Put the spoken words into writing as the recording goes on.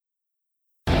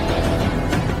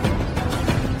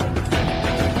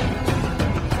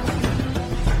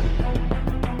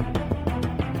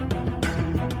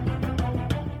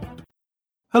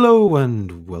Hello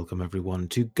and welcome everyone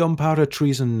to Gunpowder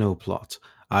Treason No Plot.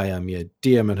 I am your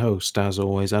DM and host, as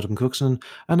always, Adam Cookson,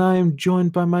 and I am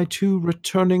joined by my two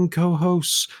returning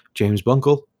co-hosts, James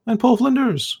Bunkle and Paul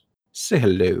Flinders. Say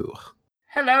hello.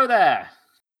 Hello there.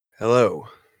 Hello.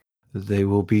 They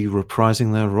will be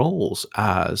reprising their roles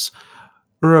as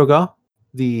Roga,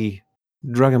 the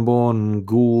Dragonborn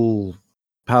Ghoul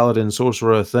Paladin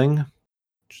Sorcerer thing.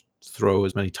 Just throw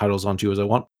as many titles onto you as I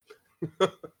want.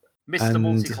 Mr. And-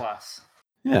 Multiclass.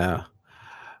 Yeah.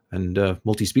 And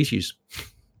multi-species.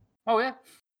 Oh, yeah.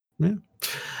 Yeah.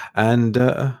 And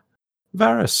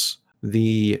Varys,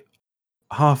 the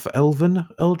half-elven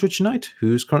Eldritch Knight,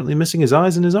 who's currently missing his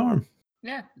eyes and his arm.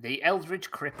 Yeah, the Eldridge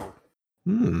Cripple.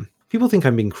 People think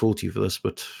I'm being cruel to you for this,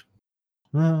 but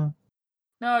No,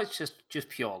 it's just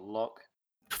pure luck.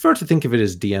 prefer to think of it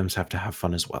as DMs have to have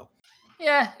fun as well.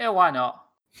 Yeah, why not?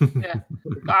 Yeah.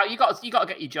 You got to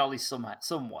get your jollies somewhere.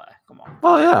 Come on.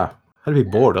 Oh yeah, I'd be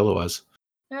bored otherwise.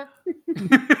 Yeah.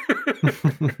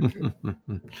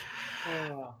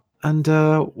 And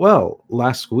well,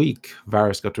 last week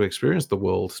Varys got to experience the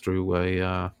world through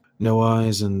a no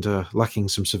eyes and lacking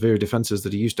some severe defenses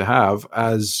that he used to have,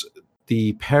 as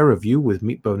the pair of you with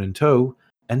Meatbone in tow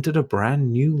entered a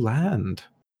brand new land.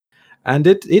 And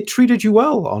it treated you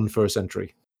well on first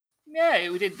entry. Yeah,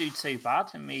 we didn't do too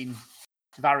bad. I mean,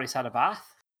 Varys had a bath.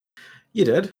 You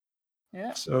did.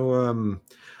 Yeah. So,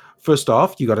 first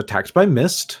off, you got attacked by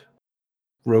Mist.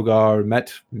 Rogar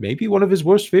met maybe one of his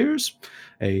worst fears,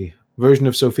 a version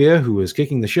of Sophia who was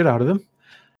kicking the shit out of him.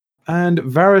 And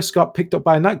Varys got picked up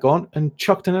by a Nightgaunt and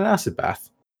chucked in an acid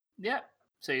bath. Yeah.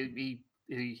 So he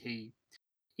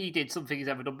did something he's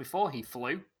never done before. He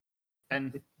flew,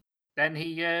 and then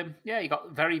he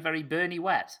got very, very burny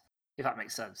wet. If that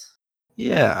makes sense.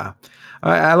 Yeah.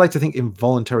 I like to think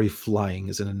involuntary flying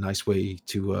is a nice way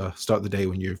to start the day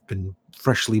when you've been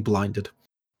freshly blinded.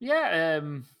 Yeah,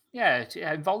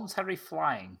 involuntary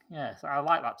flying. Yes, I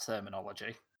like that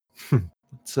terminology.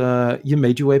 You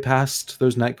made your way past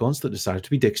those Nightgaunts that decided to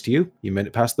be dicks to you. You made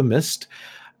it past the Mist,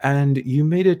 and you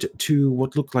made it to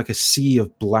what looked like a sea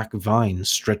of black vines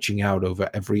stretching out over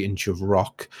every inch of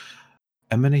rock,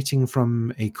 emanating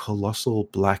from a colossal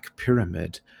black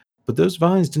pyramid. But those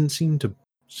vines didn't seem to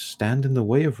stand in the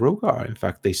way of Rogar. In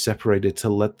fact, they separated to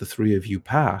let the three of you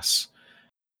pass.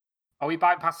 Are we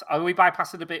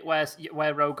bypassing the bit where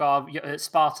Rogar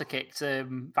Sparta kicked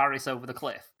Varys over the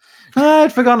cliff?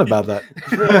 I'd forgotten about that.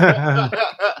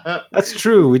 That's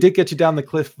true. We did get you down the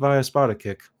cliff via Sparta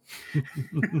kick.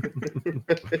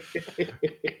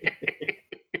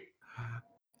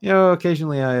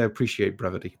 Occasionally I appreciate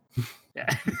brevity.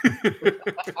 Yeah.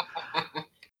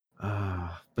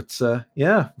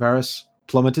 Varys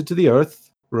plummeted to the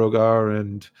earth. Rogar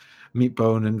and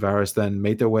Meatbone and Varys then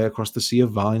made their way across the sea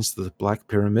of vines to the Black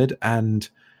Pyramid, and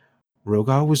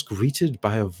Rogar was greeted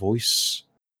by a voice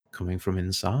coming from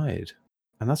inside.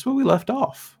 And that's where we left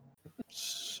off.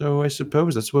 So I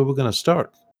suppose that's where we're going to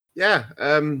start. Yeah.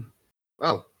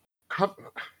 Well,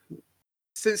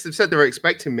 since they've said they were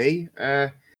expecting me,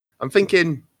 I'm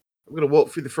thinking I'm going to walk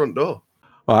through the front door.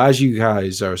 Well, as you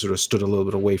guys are sort of stood a little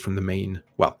bit away from the main,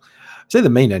 the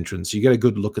main entrance, you get a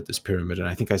good look at this pyramid. And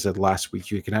I think I said last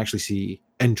week, you can actually see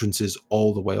entrances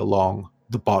all the way along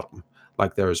the bottom.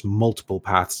 Like there's multiple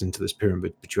paths into this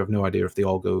pyramid, but you have no idea if they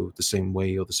all go the same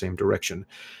way or the same direction.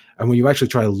 And when you actually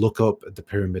try to look up at the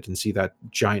pyramid and see that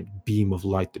giant beam of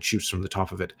light that shoots from the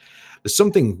top of it, there's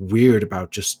something weird about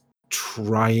just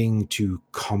trying to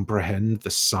comprehend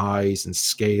the size and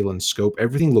scale and scope.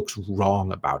 Everything looks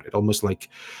wrong about it, almost like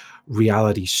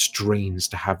reality strains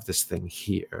to have this thing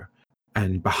here.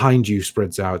 And behind you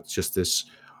spreads out just this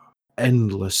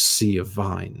endless sea of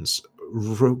vines.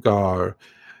 Rogar,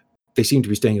 they seem to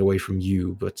be staying away from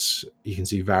you, but you can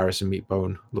see Varys and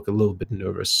Meatbone look a little bit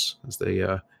nervous as they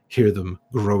hear them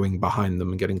growing behind them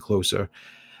and getting closer.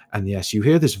 And yes, you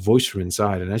hear this voice from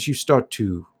inside, and as you start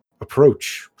to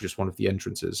approach just one of the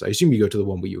entrances, I assume you go to the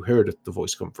one where you heard the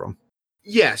voice come from.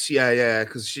 Yes, yeah,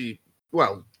 because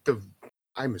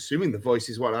I'm assuming the voice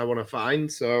is what I want to find,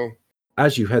 so...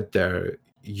 As you head there,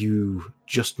 you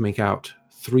just make out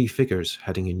 3 figures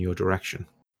heading in your direction.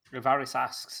 Varys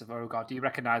asks Rogar, do you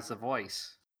recognize the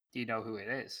voice? Do you know who it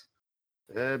is?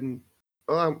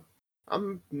 Well,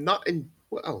 I'm not in...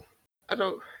 Well, I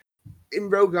don't...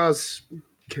 In Rogar's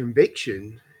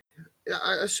conviction,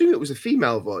 I assume it was a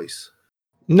female voice.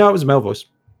 No, it was a male voice.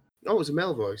 Oh, it was a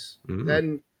male voice. Mm.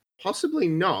 Then possibly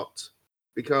not,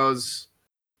 because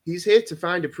he's here to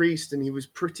find a priest, and he was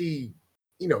pretty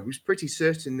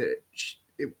certain that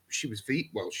she was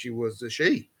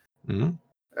she. Mm.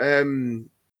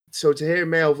 So to hear a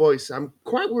male voice, I'm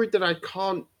quite worried that I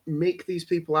can't make these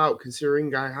people out,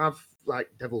 considering I have like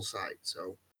devil sight.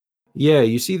 So Yeah,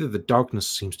 you see that the darkness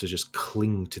seems to just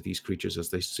cling to these creatures as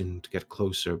they seem to get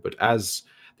closer, but as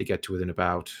they get to within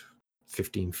about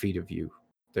 15 feet of you,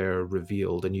 they're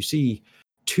revealed, and you see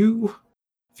two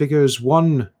figures,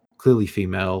 one clearly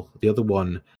female, the other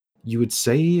one you would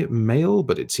say male,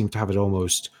 but it seemed to have an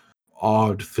almost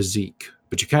odd physique,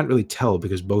 but you can't really tell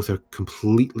because both are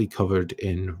completely covered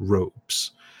in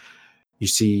robes. You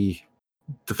see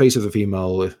the face of the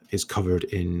female is covered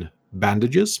in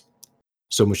bandages,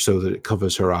 so much so that it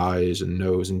covers her eyes and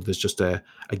nose, and there's just a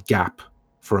gap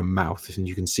for a mouth, and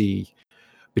you can see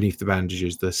beneath the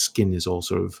bandages the skin is all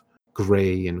sort of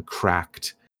grey and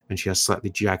cracked, and she has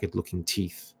slightly jagged looking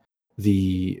teeth.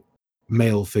 The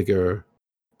male figure,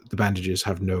 the bandages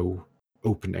have no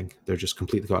opening, they're just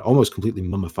completely gone, almost completely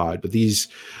mummified, but these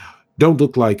don't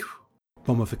look like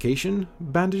mummification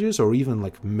bandages or even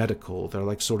like medical. They're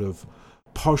like sort of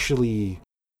partially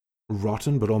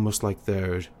rotten, but almost like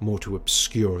they're more to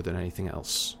obscure than anything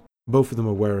else. Both of them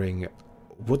are wearing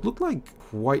what look like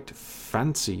quite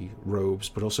fancy robes,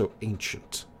 but also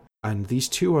ancient. And these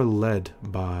two are led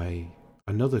by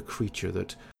another creature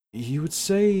that you would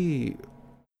say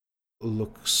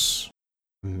looks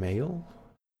male.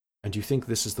 And you think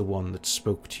this is the one that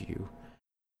spoke to you.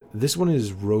 This one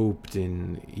is robed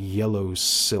in yellow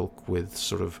silk with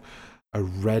sort of a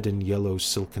red and yellow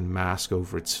silken mask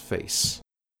over its face.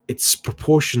 Its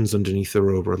proportions underneath the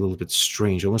robe are a little bit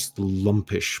strange, almost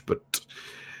lumpish, but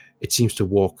it seems to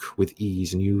walk with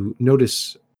ease. And you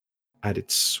notice at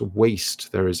its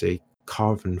waist there is a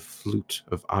carven flute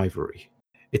of ivory.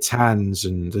 Its hands,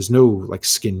 and there's no like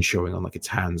skin showing on like its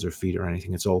hands or feet or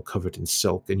anything. It's all covered in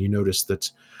silk. And you notice that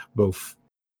both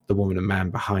the woman and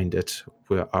man behind it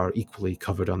are equally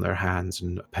covered on their hands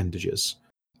and appendages.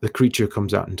 The creature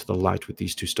comes out into the light with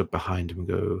these two stood behind him and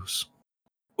goes,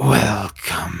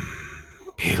 "Welcome,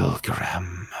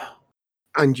 pilgrim."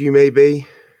 and you may be.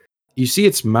 You see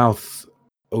its mouth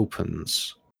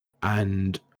opens,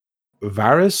 and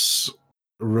Varys,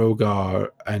 Rogar,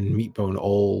 and Meatbone,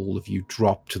 all of you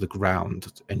drop to the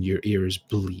ground, and your ears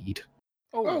bleed.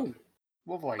 Oh,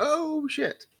 lovely. Oh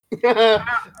shit.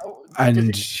 Oh,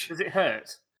 And does it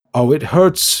hurt? oh, it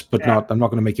hurts, but Yeah. I'm not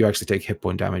going to make you actually take hit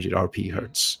point damage. It RP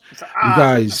hurts. It's like, You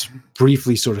guys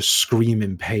briefly sort of scream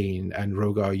in pain, and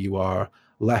Rogar, you are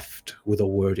left with a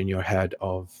word in your head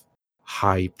of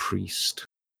High Priest.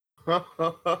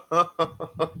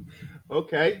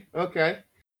 Okay.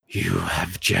 You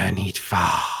have journeyed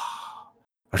far,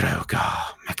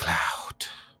 Rogar MacLeod.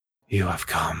 You have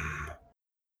come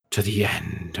to the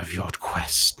end of your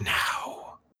quest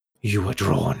now. You were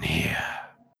drawn here,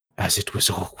 as it was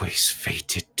always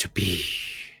fated to be.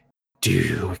 Do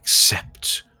you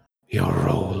accept your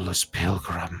role as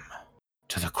pilgrim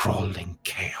to the crawling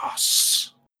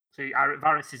chaos? So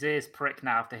Varys' ears prick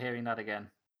now after hearing that again.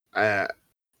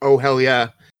 Oh hell yeah.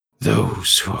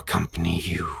 Those who accompany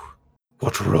you,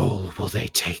 what role will they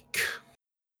take?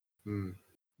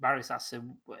 Varys asks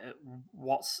him,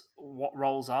 what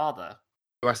roles are there?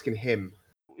 You're asking him.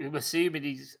 I'm assuming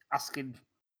he's asking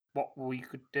what we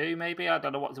could do, maybe? I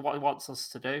don't know what he wants us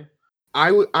to do.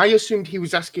 I assumed he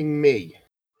was asking me.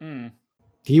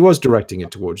 He was directing it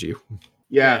towards you.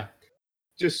 Yeah.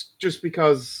 Just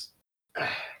because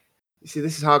you see,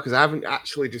 this is hard because I haven't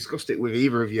actually discussed it with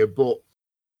either of you, but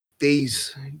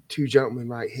these two gentlemen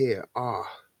right here are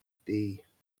the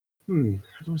I don't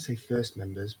want to say first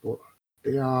members, but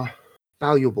they are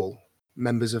valuable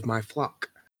members of my flock.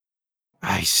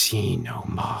 I see no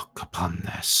mark upon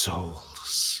their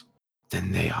souls.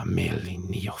 Then they are merely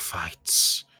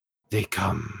neophytes. They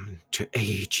come to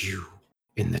aid you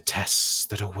in the tests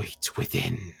that await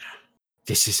within.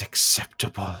 This is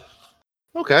acceptable.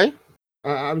 Okay.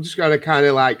 I'm just going to kind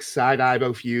of like side-eye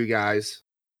both of you guys.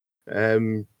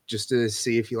 Just to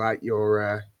see if you like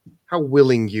your, how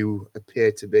willing you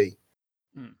appear to be.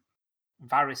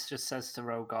 Varys just says to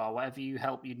Rogar, whatever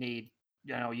help you need,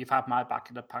 you've had my back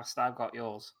in the past, I've got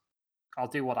yours. I'll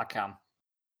do what I can.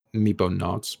 Meatbone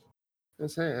nods. I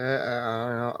say,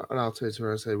 and I'll turn to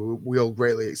her and say, we'll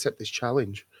greatly accept this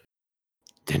challenge.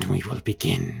 Then we will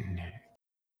begin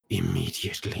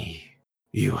immediately.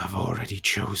 You have already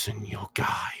chosen your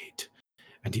guide.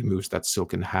 And he moves that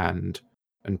silken hand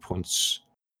and points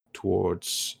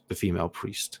towards the female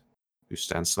priest, who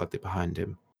stands slightly behind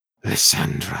him.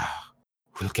 Lysandra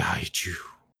will guide you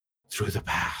through the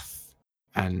path.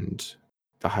 And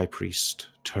the high priest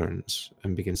turns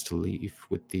and begins to leave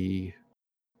with the,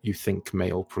 you think,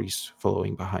 male priest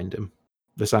following behind him.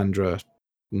 Lysandra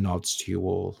nods to you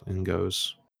all and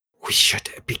goes, We should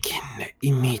begin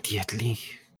immediately.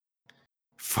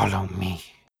 Follow me,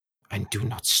 and do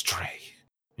not stray.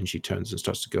 And she turns and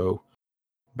starts to go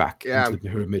back into the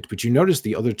pyramid. But you notice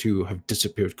the other two have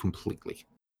disappeared completely.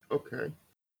 Okay.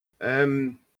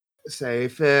 Say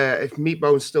if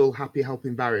Meatbone's still happy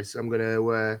helping Varys, I'm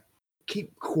gonna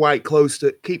keep quite close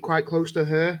to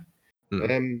her.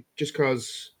 Just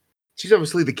because she's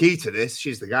obviously the key to this.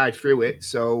 She's the guide through it.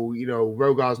 So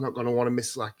Rogar's not gonna want to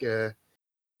miss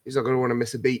he's not gonna want to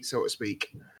miss a beat, so to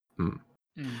speak.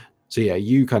 So yeah,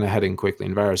 you kind of head in quickly,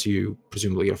 and Varys, you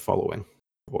presumably are following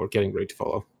or getting ready to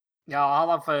follow. Yeah,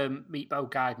 I'll have Meatbone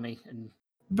guide me. And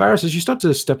Varys, as you start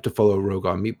to step to follow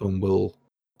Rogar, Meatbone will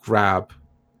grab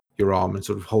your arm and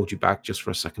sort of hold you back just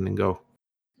for a second and go,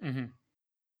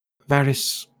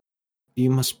 Varys,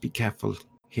 you must be careful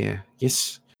here.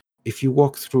 Yes, if you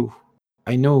walk through,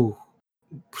 I know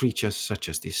creatures such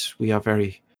as this. We are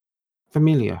very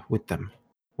familiar with them.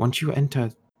 Once you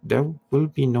enter, there will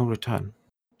be no return.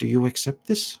 Do you accept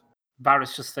this?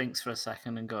 Varys just thinks for a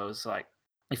second and goes like,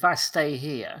 if I stay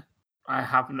here,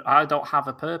 I don't have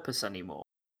a purpose anymore.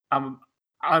 I'm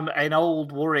an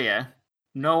old warrior,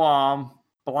 no arm,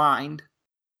 blind.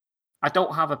 I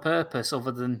don't have a purpose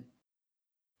other than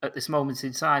at this moment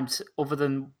in time, other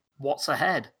than what's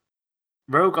ahead.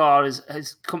 Rogar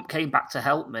came back to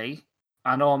help me.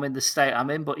 I know I'm in the state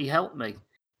I'm in, but he helped me,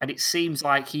 and it seems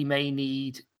like he may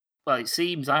need. Well,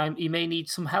 he may need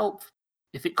some help.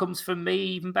 If it comes from me,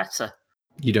 even better.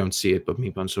 You don't see it, but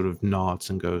Meatbone sort of nods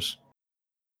and goes,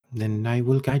 then I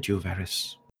will guide you,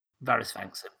 Varys. Varys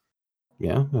thanks him.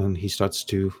 Yeah, and he starts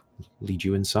to lead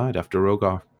you inside after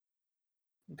Rogar.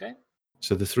 Okay.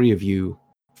 So the three of you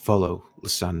follow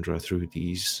Lysandra through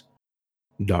these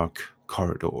dark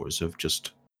corridors of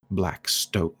just black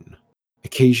stone.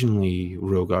 Occasionally,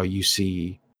 Rogar, you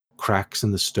see cracks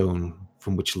in the stone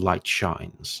from which light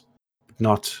shines, but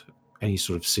not any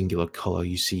sort of singular color.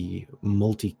 You see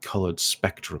multicolored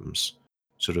spectrums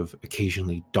sort of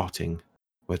occasionally dotting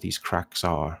where these cracks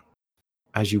are.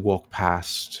 As you walk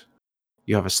past,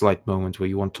 you have a slight moment where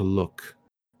you want to look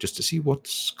just to see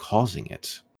what's causing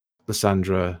it.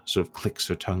 Lysandra sort of clicks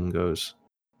her tongue and goes,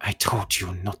 I told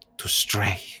you not to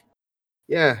stray.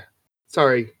 Yeah,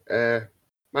 sorry.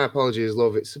 My apologies,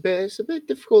 love. It's a bit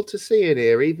difficult to see in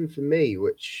here, even for me,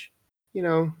 which,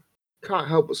 can't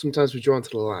help but sometimes be drawn to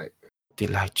the light. The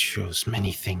light shows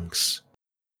many things,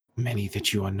 many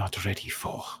that you are not ready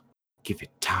for. Give it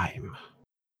time.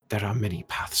 There are many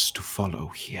paths to follow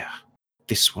here.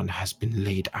 This one has been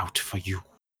laid out for you.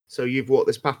 So you've walked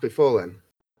this path before then?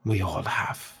 We all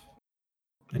have.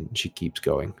 And she keeps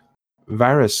going.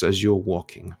 Varys, as you're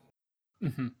walking,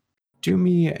 do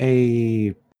me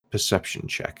a perception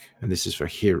check. And this is for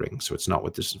hearing, so it's not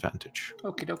with disadvantage.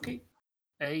 Okie dokie.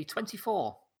 A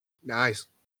 24. Nice.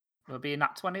 Will be a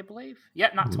nat 20, I believe. Yeah,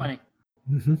 nat 20.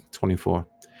 24.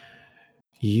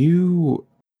 You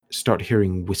start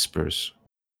hearing whispers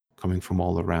coming from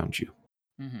all around you,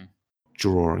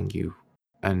 drawing you,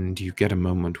 and you get a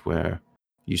moment where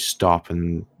you stop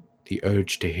and the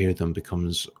urge to hear them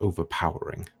becomes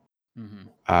overpowering.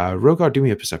 Rogar, do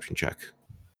me a perception check.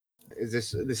 Is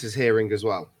this is hearing as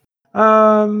well?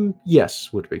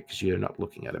 Yes, would be, because you're not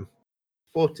looking at him.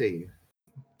 14.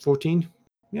 14?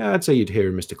 Yeah, I'd say you'd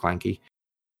hear Mr. Clanky.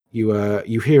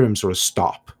 You hear him sort of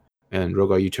stop, and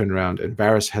Rogar, you turn around, and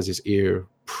Varys has his ear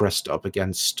pressed up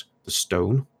against the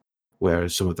stone, where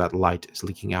some of that light is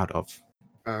leaking out of.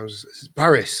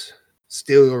 Varys,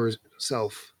 steel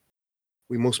yourself.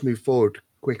 We must move forward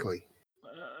quickly.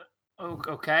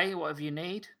 Okay, whatever you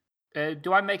need.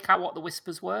 Do I make out what the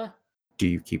whispers were? Do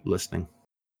you keep listening?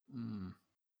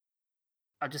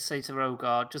 I just say to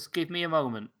Rogar, just give me a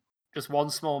moment. Just one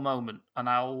small moment, and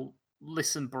I'll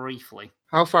listen briefly.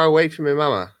 How far away from your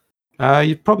mama?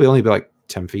 You'd probably only be like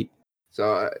 10 feet.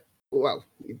 So,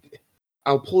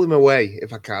 I'll pull him away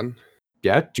if I can.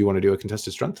 Yeah? Do you want to do a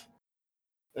contested strength?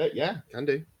 Yeah, can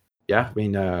do. Yeah, I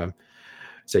mean,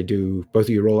 say do both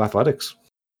of you roll athletics.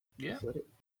 Yeah.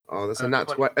 Oh, that's a nat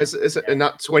 20. Is it a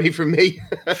nat 20 from me?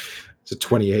 It's a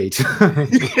 28.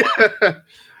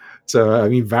 So, I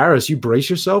mean, Varys, you brace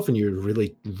yourself and you're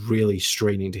really, really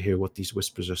straining to hear what these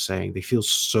whispers are saying. They feel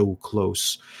so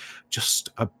close, just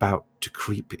about to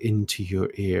creep into your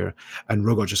ear. And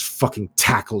Rogar just fucking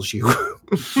tackles you.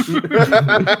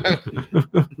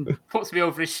 Puts me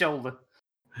over his shoulder.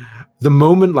 The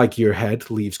moment, like, your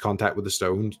head leaves contact with the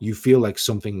stone, you feel like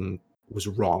something was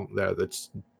wrong there.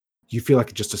 You feel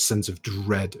like just a sense of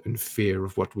dread and fear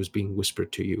of what was being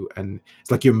whispered to you. And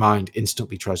it's like your mind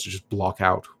instantly tries to just block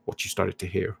out what you started to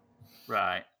hear.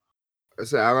 Right.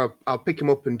 So I'll pick him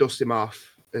up and dust him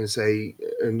off and say,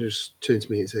 and just turn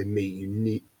to me and say,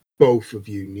 "Me, both of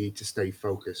you need to stay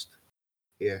focused."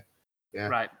 Yeah.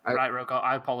 Right, Rogar.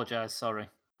 I apologize. Sorry.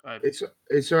 It's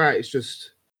all right. It's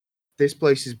just this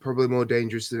place is probably more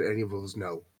dangerous than any of us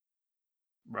know.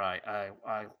 Right.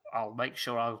 I'll make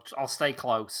sure I'll stay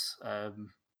close.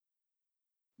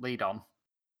 Lead on.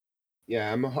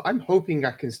 Yeah, I'm hoping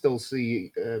I can still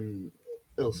see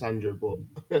Ilsandra,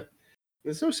 but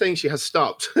there's no saying she has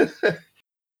stopped.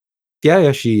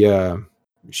 Yeah,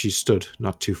 she stood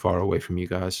not too far away from you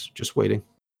guys, just waiting.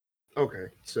 Okay,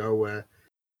 so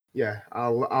yeah,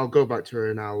 I'll go back to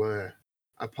her and I'll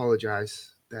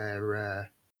apologize. Their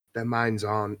minds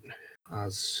aren't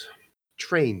as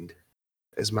trained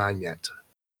as mine yet.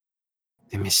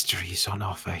 The mysteries on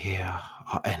offer here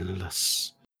are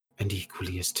endless and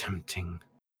equally as tempting.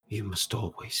 You must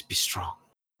always be strong,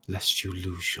 lest you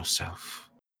lose yourself.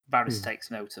 Varys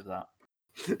takes note of that.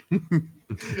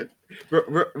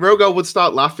 Rogar would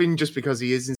start laughing just because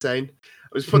he is insane. I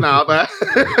was putting that out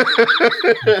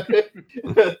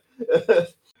there.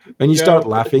 When you start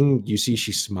laughing, you see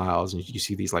she smiles, and you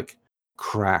see these like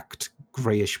cracked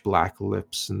grayish black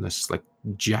lips and this like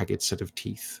jagged set of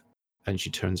teeth. And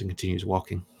she turns and continues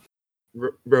walking.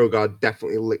 Rogar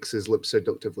definitely licks his lips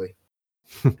seductively.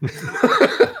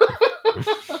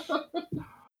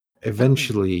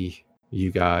 Eventually,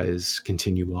 you guys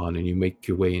continue on and you make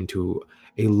your way into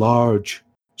a large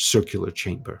circular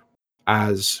chamber.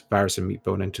 As Varys and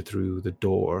Meatbone enter through the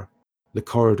door, the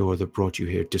corridor that brought you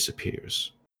here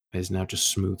disappears. It is now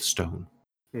just smooth stone.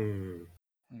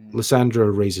 Lysandra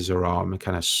raises her arm and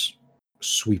kind of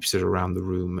sweeps it around the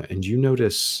room, and you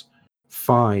notice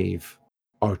 5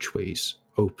 archways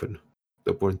open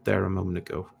that weren't there a moment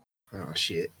ago. Oh,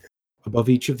 shit. Above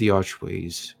each of the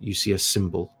archways, you see a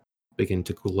symbol begin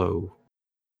to glow,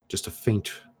 just a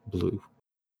faint blue.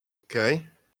 Okay.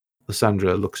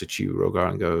 Lysandra looks at you, Rogar,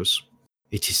 and goes,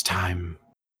 "It is time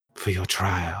for your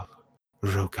trial,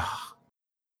 Rogar.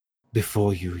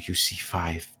 Before you see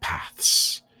 5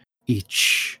 paths,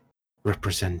 each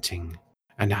representing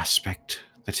an aspect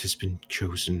that has been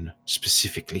chosen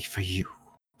specifically for you.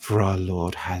 For our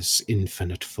Lord has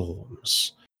infinite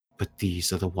forms, but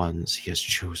these are the ones he has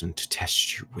chosen to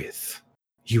test you with.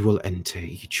 You will enter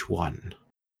each one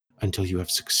until you have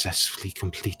successfully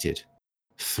completed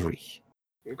 3.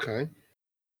 Okay.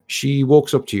 She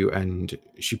walks up to you and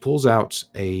she pulls out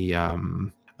a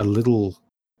little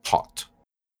pot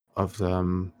of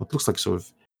what looks like sort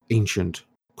of ancient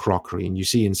crockery, and you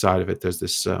see inside of it there's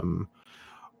this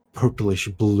purplish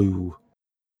blue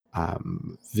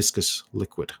viscous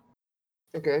liquid.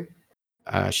 Okay.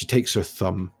 She takes her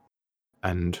thumb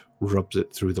and rubs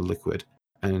it through the liquid,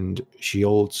 and she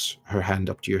holds her hand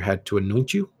up to your head to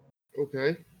anoint you.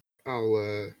 Okay. I'll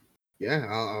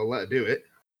let her do it.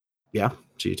 Yeah.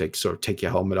 So you take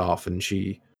your helmet off, and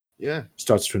she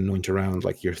starts to anoint around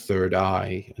like your third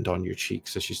eye and on your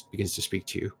cheeks as she begins to speak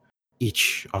to you.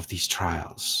 Each of these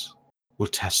trials will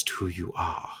test who you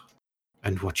are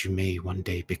and what you may one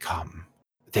day become.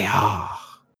 They are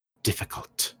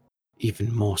difficult,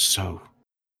 even more so,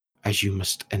 as you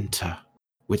must enter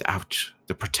without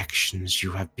the protections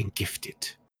you have been gifted.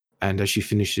 And as she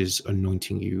finishes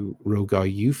anointing you, Rogar,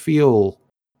 you feel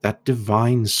that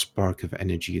divine spark of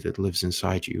energy that lives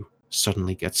inside you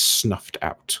suddenly gets snuffed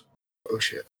out. Oh,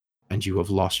 shit. And you have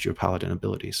lost your paladin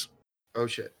abilities. Oh,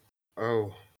 shit.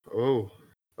 Oh.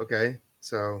 Okay.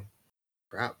 So,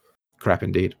 crap. Crap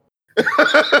indeed.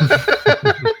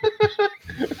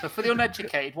 So for the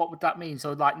uneducated, what would that mean?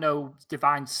 So like no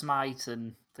divine smite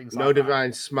and things like that? No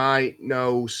divine smite,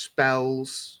 no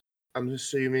spells, I'm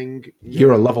assuming.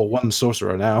 You're a level 1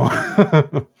 sorcerer now.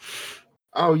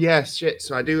 Oh, yes, shit.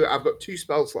 So I've got 2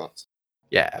 spell slots.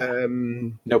 Yeah.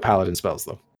 No paladin spells,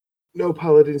 though. No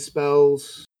paladin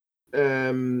spells.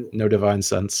 No divine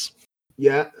sense.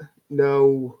 Yeah.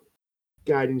 No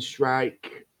guiding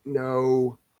strike.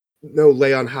 No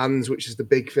lay on hands, which is the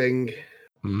big thing.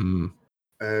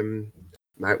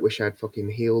 Might wish I'd fucking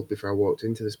healed before I walked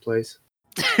into this place.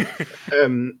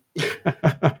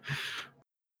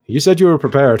 You said you were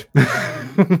prepared.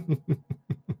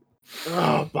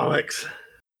 Oh, bollocks.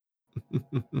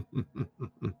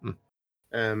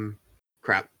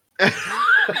 Crap.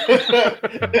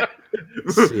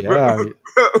 Yeah.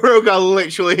 Rogar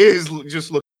literally is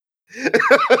just looking.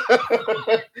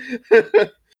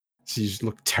 So you just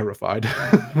look terrified.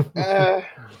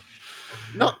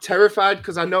 Not terrified,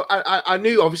 because I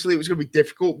knew obviously it was going to be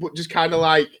difficult, but just kind of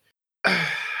like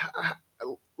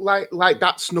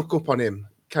that snuck up on him.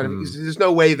 Kind of. There's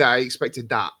no way that I expected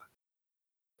that.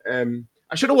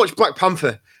 I should have watched Black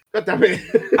Panther. God damn it.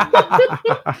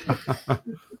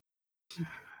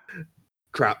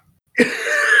 Crap.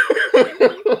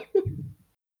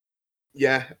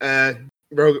 Yeah,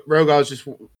 Rogar's just,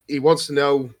 he wants to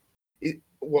know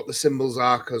what the symbols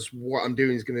are, because what I'm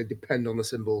doing is going to depend on the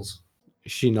symbols.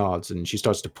 She nods and she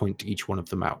starts to point to each one of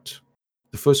them out.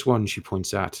 The first one she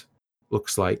points at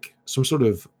looks like some sort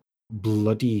of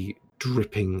bloody,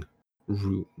 dripping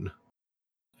rune.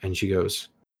 And she goes,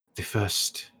 the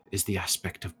first is the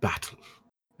aspect of battle.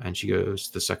 And she goes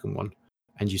to the second one,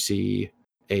 and you see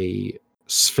a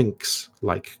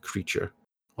sphinx-like creature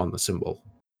on the symbol.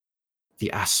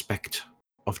 The aspect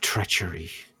of treachery.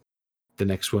 The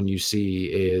next one you see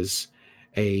is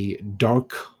a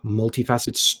dark,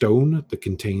 multifaceted stone that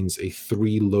contains a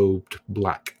 3-lobed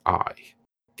black eye.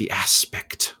 The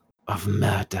aspect of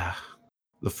murder.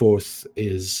 The fourth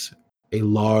is a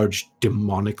large,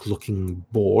 demonic-looking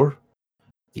boar.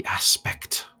 The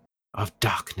aspect of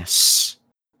darkness.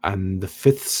 And the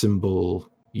fifth symbol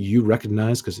you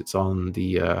recognize because it's on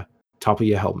the top of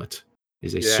your helmet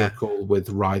is a circle with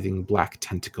writhing black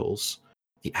tentacles.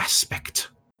 The aspect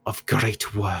of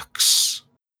great works.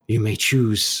 You may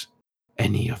choose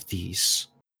any of these.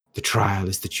 The trial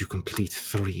is that you complete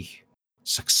 3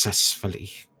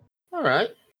 successfully. All right.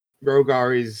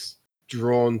 Rogar is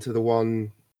drawn to the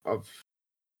one of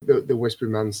the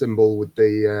Whispering Man symbol with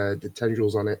the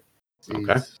tendrils on it.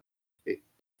 Okay.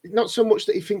 Not so much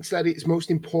that he thinks that it's most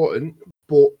important,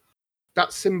 but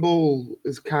that symbol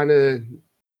is kind of,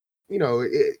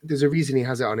 there's a reason he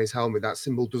has it on his helmet. That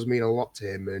symbol does mean a lot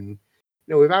to him. And,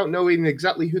 without knowing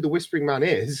exactly who the Whispering Man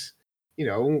is,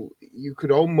 you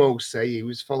could almost say he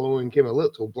was following him a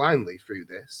little blindly through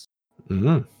this.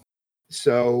 Mm-hmm.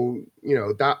 So,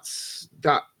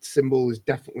 that symbol is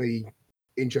definitely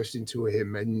interesting to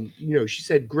him. And, she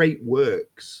said great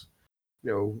works.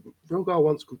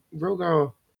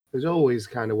 Rogar has always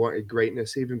kind of wanted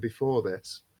greatness even before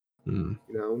this.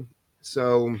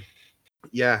 So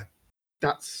yeah,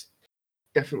 that's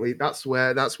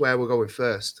where we're going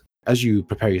first. As you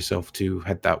prepare yourself to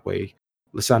head that way,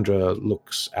 Lysandra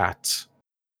looks at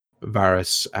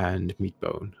Varys and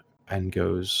Meatbone and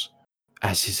goes,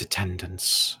 as his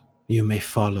attendants, you may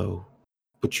follow,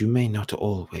 but you may not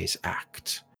always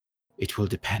act. It will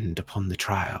depend upon the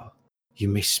trial. You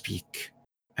may speak,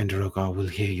 and Rogar will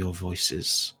hear your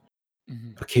voices.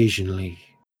 Mm-hmm. Occasionally,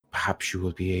 perhaps you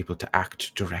will be able to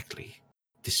act directly.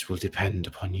 This will depend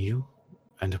upon you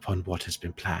and upon what has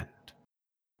been planned.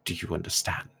 Do you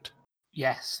understand?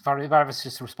 Yes. Varys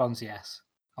just responds yes.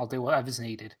 I'll do whatever's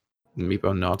needed.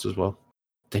 Meatbone nods as well.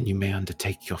 Then you may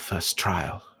undertake your first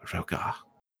trial, Rogar.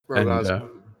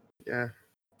 Yeah.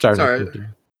 Sorry.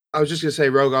 I was just going to say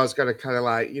Rogar's got to kind of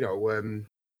like,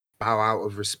 bow out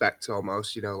of respect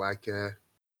almost, like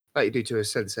you do to a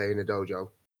sensei in a dojo.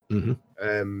 Mm-hmm.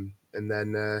 And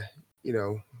then,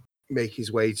 make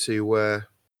his way to,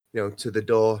 to the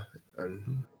door.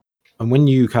 And when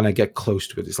you kind of get close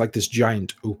to it, it's like this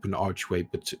giant open archway,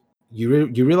 but you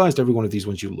realized every one of these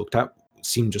ones you looked at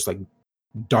seemed just like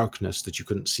darkness that you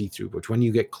couldn't see through. But when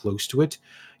you get close to it,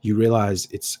 you realize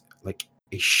it's like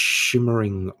a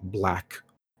shimmering black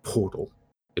portal.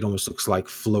 It almost looks like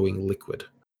flowing liquid.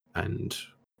 And,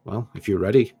 well, if you're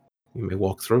ready, you may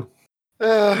walk through.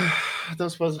 I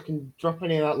don't suppose I can drop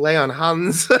any of that lay on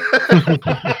hands.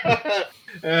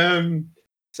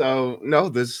 So no,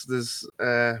 there's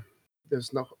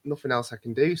nothing else I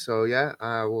can do. So yeah,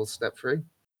 I will step through.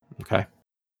 Okay.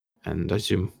 And I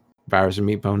assume Varys and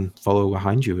Meatbone follow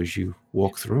behind you as you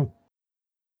walk through.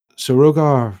 So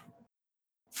Rogar,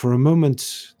 for a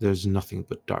moment, there's nothing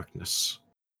but darkness.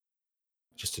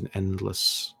 Just an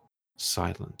endless,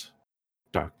 silent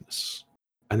darkness.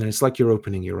 And then it's like you're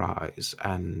opening your eyes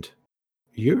and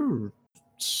you're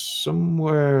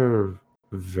somewhere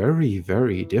very,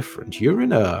 very different. You're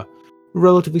in a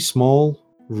relatively small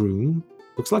room.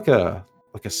 Looks like a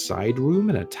side room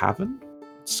in a tavern.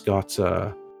 It's got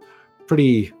a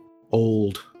pretty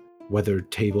old weathered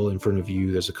table in front of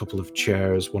you. There's a couple of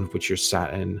chairs, one of which you're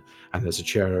sat in, and there's a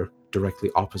chair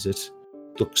directly opposite.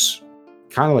 Looks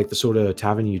kind of like the sort of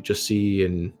tavern you just see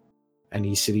in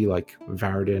any city like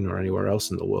Varadin or anywhere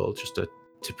else in the world, just a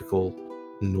typical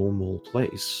normal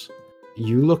place.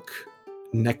 You look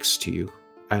next to you,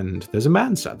 and there's a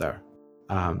man sat there.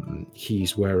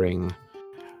 He's wearing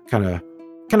kind of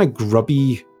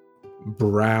grubby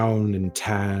brown and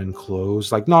tan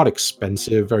clothes, like not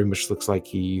expensive, very much looks like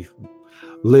he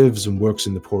lives and works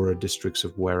in the poorer districts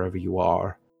of wherever you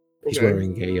are. He's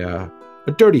wearing a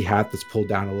dirty hat that's pulled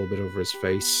down a little bit over his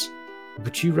face,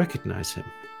 but you recognize him.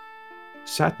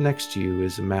 Sat next to you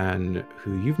is a man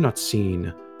who you've not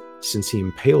seen since he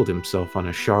impaled himself on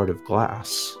a shard of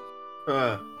glass.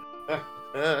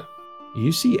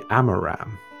 you see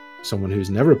Amaram, someone who's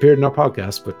never appeared in our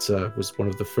podcast, but was one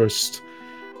of the first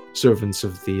servants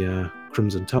of the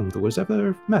Crimson Tongue that was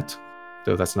ever met.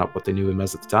 Though that's not what they knew him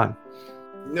as at the time.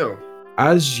 No.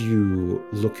 As you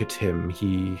look at him,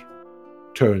 he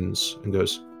turns and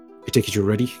goes, I take it you're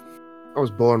ready? I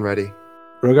was born ready.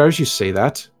 Rogar, as you say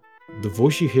that, the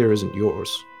voice you hear isn't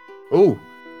yours. Oh.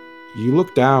 You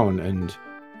look down and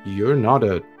you're not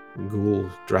a ghoul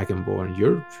dragonborn.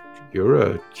 You're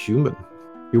a human.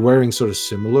 You're wearing sort of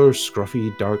similar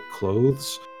scruffy dark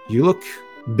clothes. You look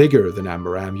bigger than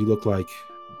Amaram. You look like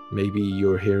maybe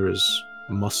your hair is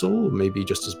muscle, maybe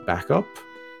just as backup.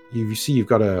 You see you've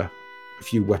got a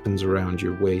few weapons around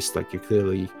your waist, like you're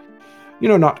clearly,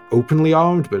 not openly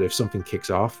armed, but if something kicks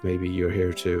off, maybe you're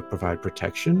here to provide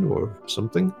protection or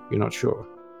something. You're not sure.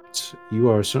 But you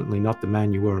are certainly not the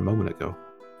man you were a moment ago.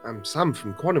 I'm Sam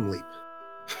from Quantum Leap.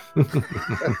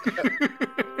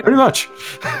 Pretty much.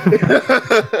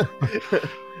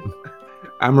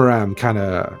 Amaram kind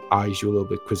of eyes you a little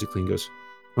bit quizzically and goes,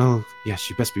 well, yes,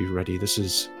 you best be ready. This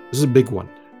is a big one.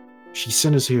 She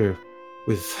sent us here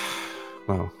with,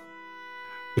 well,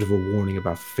 a bit of a warning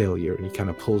about failure, and he kind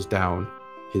of pulls down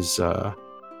his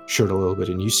shirt a little bit,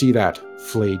 and you see that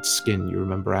flayed skin you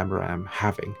remember Amaram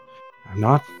having. I'm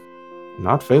not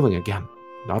failing again.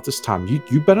 Not this time.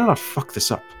 You better not fuck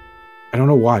this up. I don't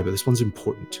know why, but this one's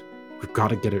important. We've got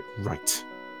to get it right.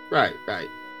 Right.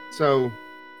 So,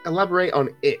 elaborate on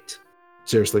it.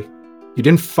 Seriously, you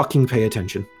didn't fucking pay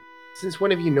attention. Since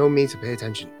when have you known me to pay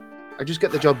attention? I just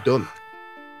get the job done.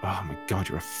 Oh my god,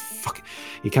 you're a fucking...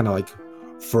 He kind of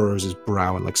furrows his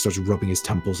brow and starts rubbing his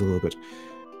temples a little bit.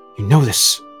 You know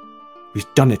this.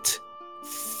 We've done it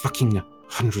fucking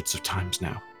hundreds of times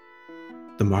now.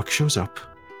 The Mark shows up.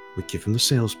 We give him the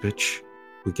sales pitch.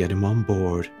 We get him on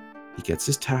board. He gets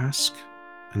his task.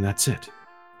 And that's it.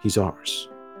 He's ours.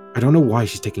 I don't know why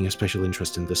she's taking a special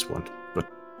interest in this one,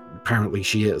 but apparently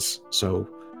she is. So,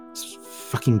 let's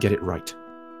fucking get it right.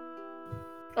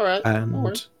 Alright. And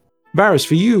Varys,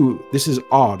 for you, this is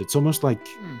odd. It's almost like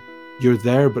you're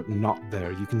there but not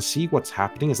there. You can see what's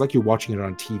happening. It's like you're watching it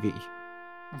on TV.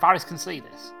 Varys can see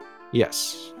this?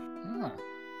 Yes. Oh,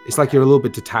 it's like you're a little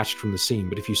bit detached from the scene,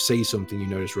 but if you say something, you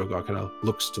notice Rogar kind of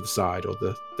looks to the side, or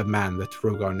the man that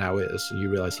Rogar now is, and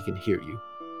you realize he can hear you.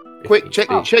 Quick, check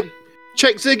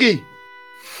Ziggy!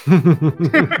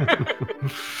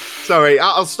 Sorry,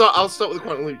 I'll start with the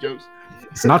Quantum Leap jokes.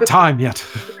 It's not time yet.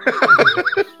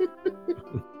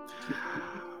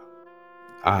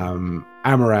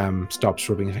 Amaram stops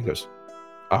rubbing it and goes,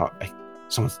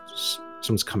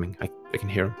 someone's coming. I can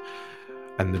hear him.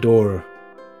 And the door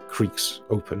creaks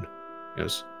open. He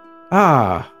goes,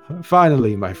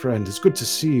 finally, my friend. It's good to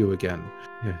see you again.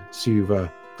 Yeah, so you've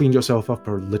cleaned yourself up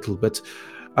a little bit.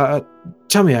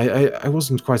 Tell me, I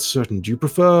wasn't quite certain. Do you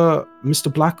prefer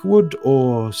Mr. Blackwood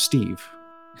or Steve?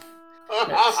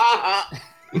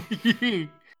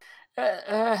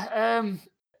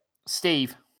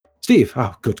 Steve. Steve.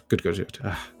 Oh, good.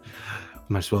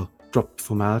 Might as well drop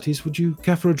formalities. Would you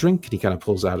care for a drink? And he kind of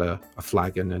pulls out a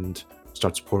flagon and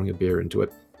starts pouring a beer into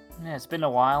it. Yeah, it's been a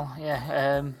while.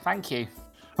 Yeah, thank you.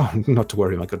 Oh, not to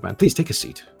worry, my good man. Please take a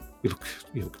seat. You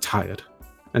look tired.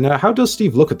 And how does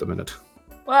Steve look at the minute?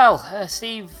 Well,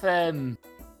 Steve,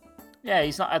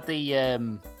 he's not had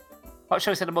the, what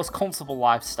shall we say, the most comfortable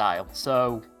lifestyle.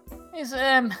 So he's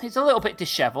a little bit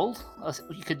dishevelled, as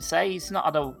you could say. He's not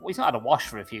had a wash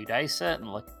for a few days,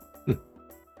 certainly.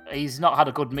 He's not had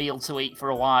a good meal to eat for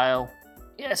a while.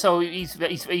 Yeah, so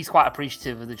he's quite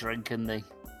appreciative of the drink and the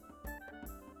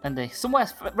somewhere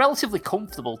relatively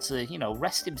comfortable to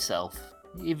rest himself,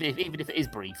 even if it is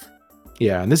brief.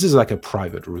 Yeah, and this is like a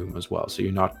private room as well, so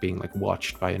you're not being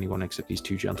watched by anyone except these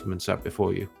two gentlemen sat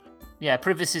before you. Yeah,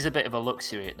 privacy is a bit of a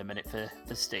luxury at the minute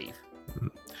for Steve.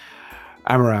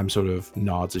 Amaram sort of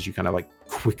nods as you kind of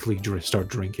quickly start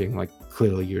drinking,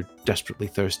 clearly you're desperately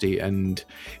thirsty, and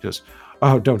he goes,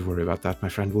 oh, don't worry about that, my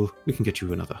friend. We can get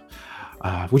you another.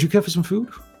 Would you care for some food?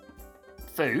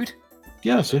 Food?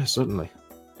 Yes, certainly.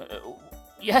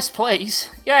 Yes, please.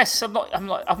 Yes, I've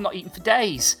not eaten for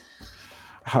days.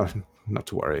 Oh, not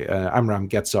to worry. Amaram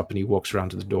gets up and he walks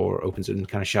around to the door, opens it, and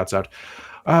kind of shouts out,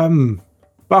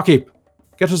 barkeep,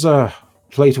 get us a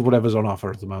plate of whatever's on offer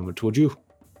at the moment, would you?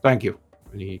 Thank you.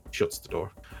 And he shuts the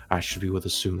door. Ash should be with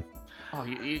us soon. Oh,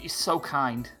 you're so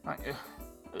kind. I've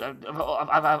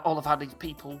had these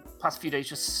people past few days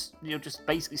just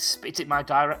basically spit in my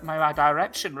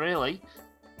direction, really.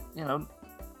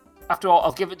 After all,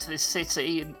 I'll give it to this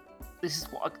city, and this is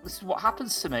what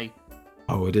happens to me.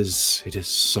 Oh, it is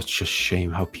such a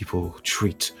shame how people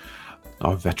treat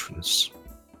our veterans.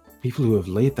 People who have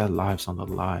laid their lives on the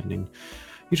line, and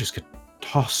you just get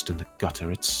tossed in the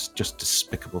gutter. It's just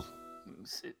despicable.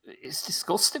 It's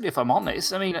disgusting, if I'm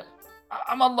honest. I mean,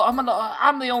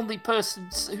 I'm the only person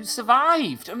who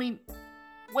survived. I mean,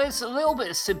 where's a little bit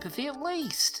of sympathy at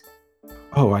least?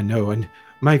 Oh, I know, and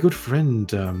my good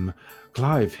friend,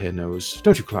 Clive here knows.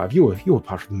 Don't you, Clive? You were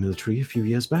part of the military a few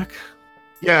years back.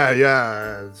 Yeah.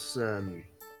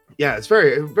 It's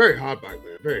very, very hard back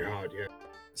there. Very hard, yeah.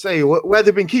 Say, where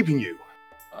they've been keeping you?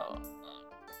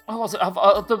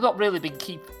 They've not really been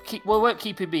weren't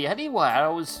keeping me anywhere. I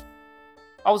was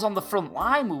on the front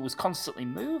line. We was constantly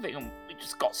moving, and we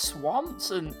just got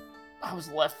swamped, and I was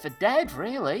left for dead,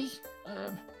 really.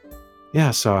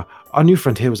 Yes, our new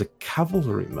friend here was a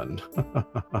cavalryman.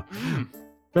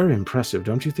 Very impressive,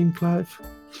 don't you think, Clive?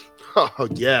 Oh,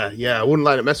 yeah. I wouldn't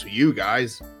like to mess with you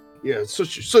guys. Yeah,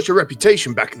 such a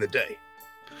reputation back in the day.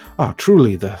 Ah,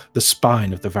 truly the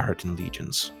spine of the Varitan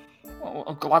legions. Well,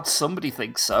 I'm glad somebody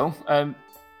thinks so.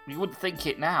 You wouldn't think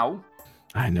it now.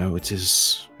 I know, it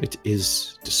is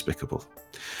despicable.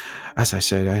 As I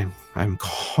said, I'm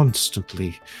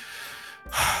constantly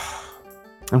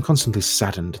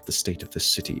saddened at the state of this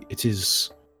city. It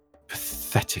is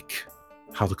pathetic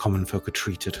how the common folk are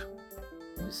treated.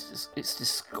 It's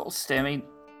disgusting. I mean,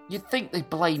 you'd think they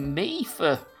blame me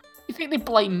for... You think they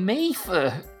blame me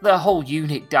for the whole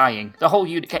unit dying, the whole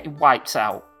unit getting wiped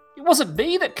out? It wasn't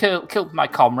me that killed my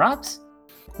comrades.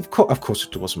 Of course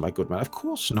it wasn't, my good man. Of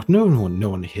course not. No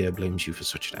one here blames you for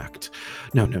such an act.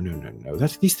 No.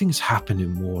 These things happen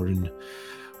in war, and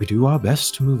we do our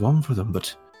best to move on for them.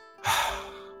 But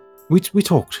we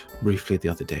talked briefly the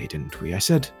other day, didn't we? I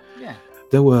said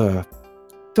there were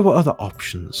other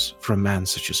options for a man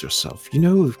such as yourself. You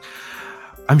know,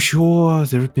 I'm sure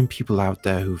there have been people out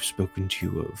there who've spoken to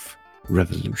you of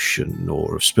revolution,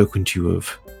 or have spoken to you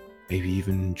of maybe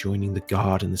even joining the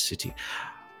guard in the city.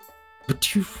 But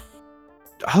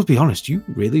I'll be honest, you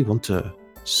really want to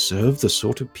serve the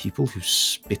sort of people who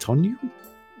spit on you?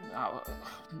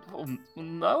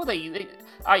 No,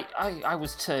 I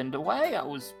was turned away. I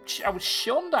was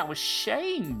shunned. I was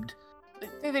shamed.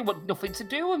 They want nothing to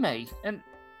do with me. And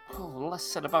the less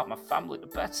said about my family, the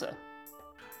better.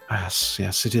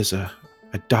 Yes, it is a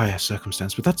dire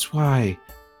circumstance, but that's why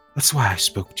I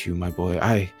spoke to you, my boy.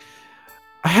 I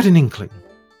had an inkling.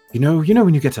 You know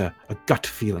when you get a gut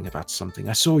feeling about something.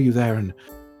 I saw you there, and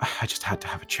I just had to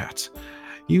have a chat.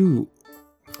 You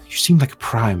seem like a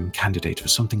prime candidate for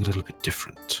something a little bit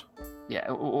different. Yeah,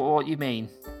 what do you mean?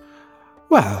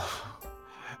 Well,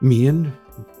 me and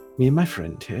my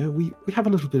friend here, we have a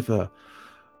little bit of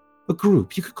a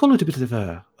group. You could call it a bit of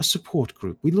a support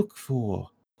group. We look for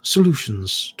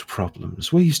solutions to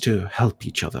problems, ways to help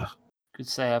each other. Could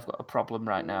say I've got a problem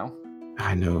right now.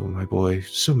 I know, my boy.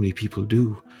 So many people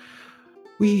do.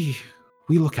 We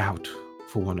look out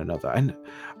for one another, and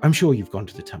I'm sure you've gone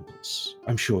to the temples.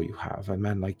 I'm sure you have. A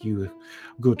man like you, a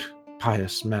good,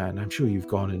 pious man, I'm sure you've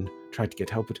gone and tried to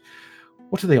get help, but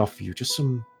what do they offer you? Just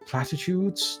some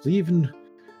platitudes? Did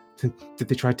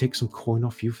they try to take some coin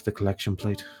off you for the collection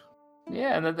plate?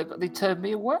 Yeah, and then they turned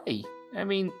me away. I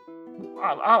mean,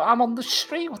 I'm on the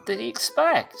street. What did he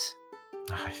expect?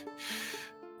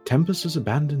 Tempest has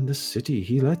abandoned this city.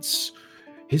 He lets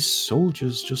his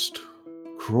soldiers just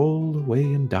crawl away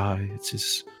and die.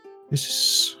 This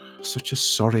is such a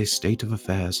sorry state of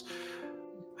affairs.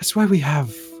 That's why we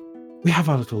have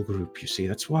our little group, you see.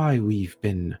 That's why we've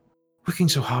been working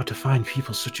so hard to find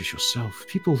people such as yourself.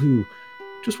 People who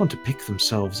just want to pick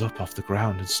themselves up off the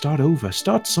ground and start over,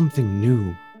 start something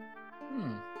new.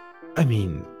 I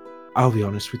mean, I'll be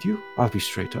honest with you. I'll be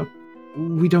straight up.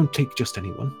 We don't take just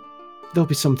anyone. There'll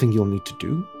be something you'll need to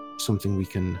do, something we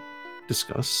can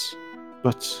discuss.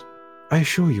 But I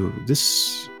assure you,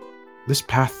 this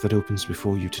path that opens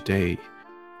before you today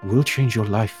will change your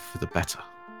life for the better.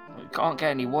 It can't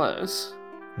get any worse.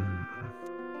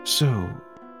 So,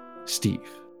 Steve,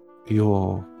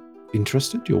 you're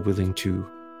interested? You're willing to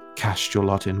cast your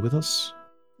lot in with us?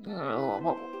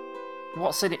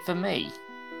 What's in it for me?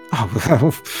 Oh,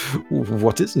 well,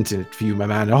 what isn't in it for you, my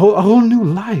man? A whole new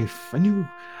life, a new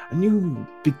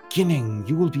beginning.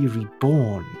 You will be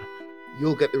reborn.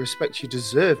 You'll get the respect you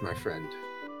deserve, my friend.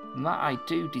 And that I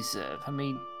do deserve. I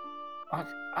mean,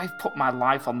 I've put my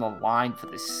life on the line for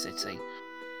this city.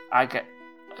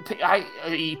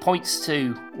 He points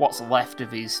to what's left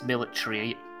of his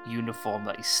military uniform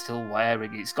that he's still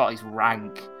wearing. He's got his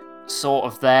rank sort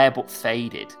of there, but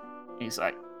faded. He's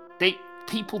like,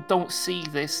 people don't see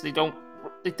this. They don't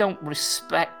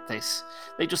respect this.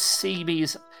 They just see me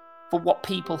as for what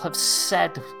people have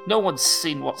said. No one's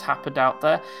seen what's happened out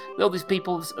there. All these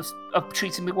people have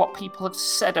treated me what people have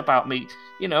said about me.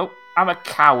 You know, I'm a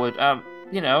coward.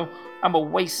 You know, I'm a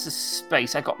waste of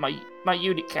space. I got my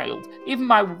unit killed. Even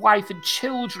my wife and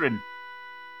children.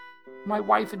 My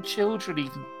wife and children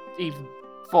even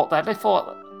thought that. They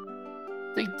thought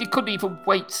they couldn't even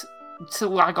wait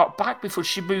until I got back before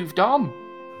she moved on.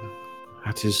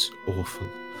 That is awful.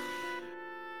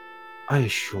 I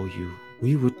assure you,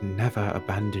 we would never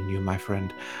abandon you, my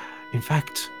friend. In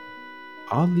fact,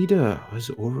 our leader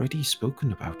has already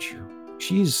spoken about you.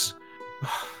 She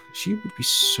would be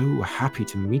so happy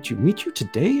to meet you. Meet you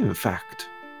today, in fact.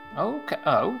 Okay.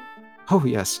 Oh. Oh,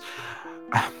 yes.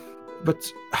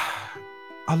 But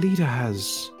our leader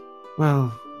has,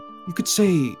 well, you could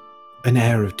say an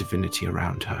air of divinity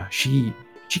around her. She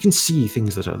can see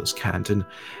things that others can't, and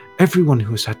everyone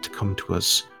who has had to come to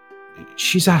us,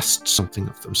 she's asked something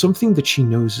of them, something that she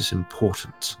knows is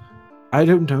important. I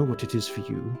don't know what it is for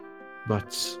you,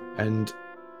 and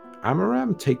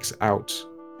Amaram takes out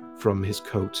from his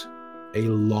coat a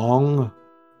long,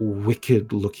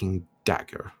 wicked-looking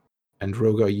dagger. And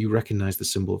Rogar, you recognize the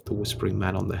symbol of the Whispering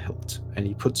Man on the hilt, and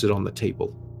he puts it on the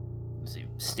table.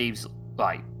 Steve's,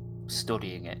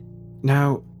 studying it.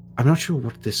 Now, I'm not sure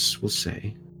what this will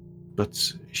say, but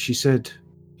she said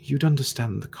you'd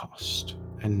understand the cost.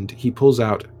 And he pulls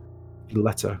out a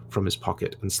letter from his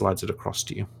pocket and slides it across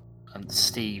to you. And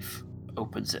Steve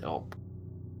opens it up,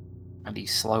 and he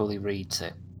slowly reads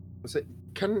it.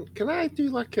 Can I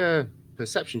do a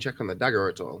perception check on the dagger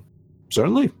at all?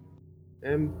 Certainly.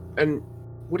 And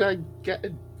would I get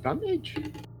advantage?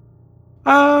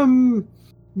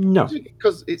 No.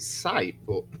 Because it's sight,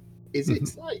 but is it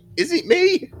sight? Is it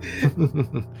me?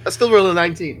 I still roll a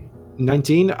 19.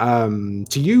 19.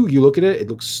 To you look at it, it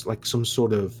looks like some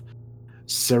sort of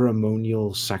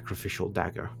ceremonial sacrificial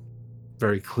dagger.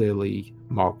 Very clearly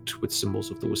marked with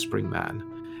symbols of the Whispering Man.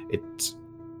 It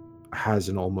has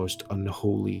an almost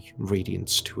unholy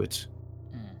radiance to it.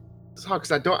 It's hard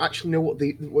because I don't actually know what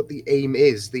the aim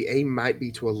is. The aim might be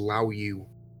to allow you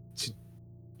to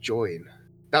join.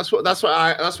 That's what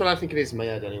I think it is in my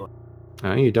head anyway.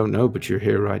 You don't know, but you're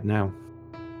here right now.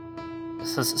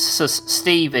 So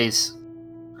Steve is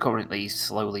currently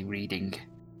slowly reading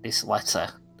this letter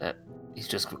that he's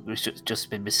just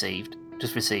received,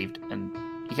 and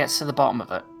he gets to the bottom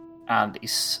of it, and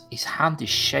his hand is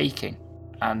shaking,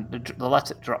 and the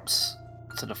letter drops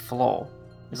to the floor.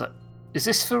 He's like, "Is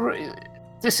this for?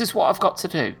 This is what I've got to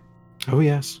do?" Oh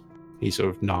yes. He sort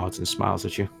of nods and smiles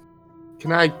at you.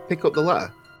 Can I pick up the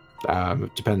letter?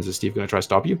 It depends. Is Steve going to try to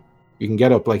stop you? You can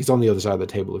get up, he's on the other side of the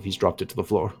table if he's dropped it to the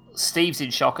floor. Steve's in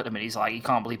shock at the minute. He's like, he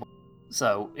can't believe it.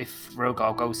 So if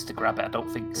Rogar goes to grab it, I don't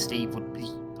think Steve would be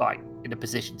in a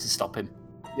position to stop him.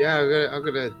 Yeah, I'm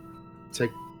gonna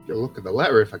take a look at the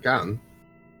letter if I can.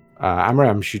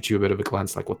 Amaram shoots you a bit of a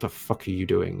glance, like, "What the fuck are you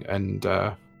doing?" And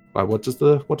what does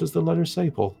the letter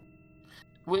say, Paul?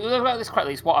 We'll write this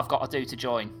correctly. It's what I've got to do to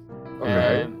join.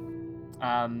 Okay.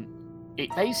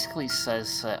 It basically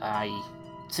says that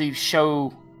to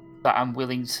show that I'm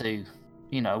willing to,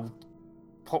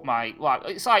 put my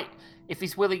it's like if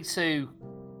he's willing to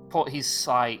put his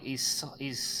I'm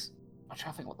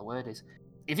trying to think what the word is.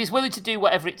 If he's willing to do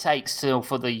whatever it takes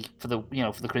for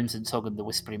the Crimson Tongue and the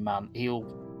Whispering Man,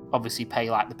 he'll obviously pay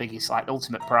the biggest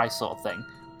ultimate price sort of thing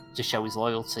to show his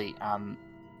loyalty. And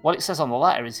what it says on the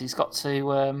letter is he's got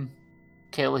to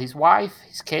kill his wife,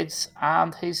 his kids,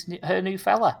 and her new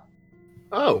fella.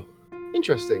 Oh,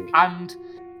 interesting. And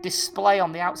display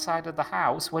on the outside of the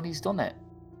house when he's done it.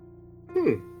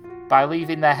 By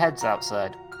leaving their heads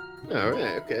outside. Oh,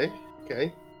 right,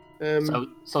 okay.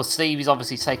 So Steve is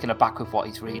obviously taken aback with what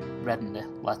he's read in the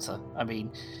letter. I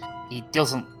mean,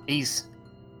 he's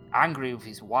angry with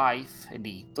his wife, and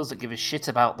he doesn't give a shit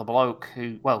about the bloke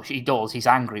he does, he's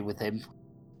angry with him.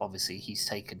 Obviously, he's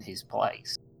taken his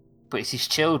place. But it's his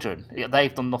children.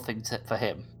 They've done nothing for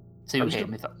him. I'm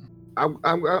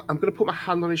going to put my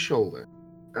hand on his shoulder,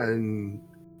 and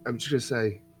I'm just going to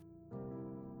say,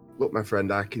 "Look, my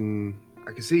friend, I can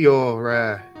see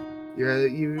you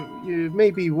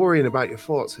may be worrying about your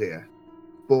thoughts here,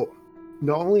 but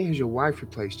not only has your wife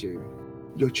replaced you,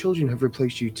 your children have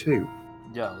replaced you too."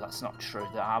 No, that's not true.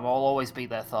 I'll always be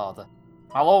their father.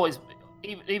 I'll always,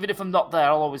 even if I'm not there,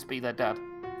 I'll always be their dad.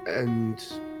 And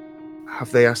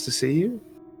have they asked to see you?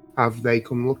 Have they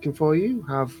come looking for you?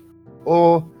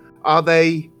 Or are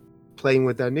they playing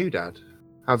with their new dad?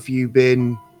 Have you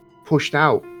been pushed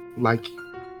out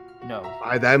No.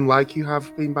 by them like you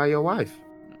have been by your wife?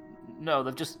 No,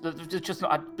 they've just not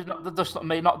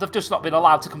been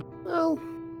allowed to come. Well,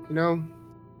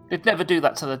 They'd never do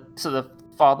that to the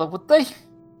father, would they?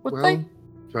 Would Well, they? to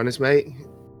be honest, mate,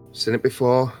 I've seen it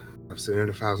before. I've seen it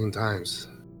 1,000 times.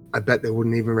 I bet they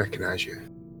wouldn't even recognize you.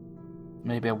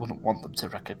 Maybe I wouldn't want them to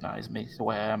recognize me the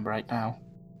way I am right now.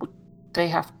 But they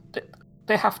have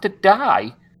to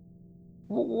die.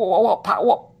 What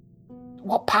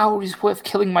power is worth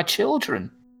killing my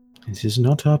children? This is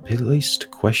not our place to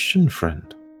question,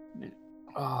 friend.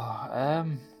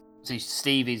 See,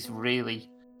 Steve is really.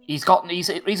 He's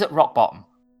at rock bottom.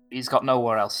 He's got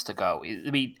nowhere else to go.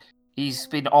 He's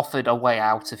been offered a way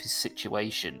out of his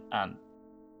situation, and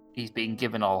he's been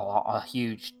given a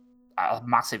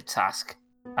massive task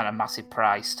and a massive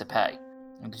price to pay.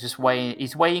 And he's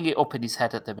weighing it up in his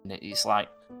head at the minute. He's like,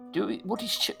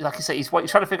 like I say, he's trying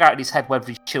to figure out in his head whether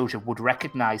his children would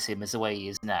recognise him as the way he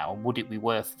is now, and would it be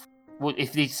worth?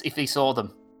 If they saw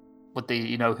them, would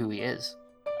they know who he is?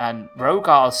 And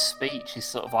Rogar's speech is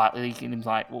sort of like leading him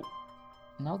like, well,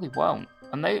 no, they won't.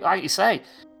 And they, like you say,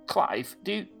 Clive,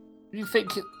 do you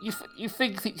think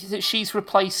that she's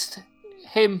replaced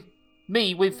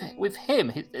me with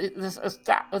him as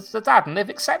the dad, and they've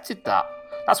accepted that?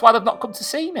 That's why they've not come to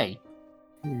see me.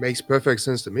 Makes perfect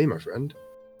sense to me, my friend.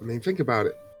 I mean, think about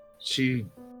it. She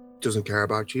doesn't care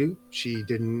about you. She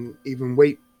didn't even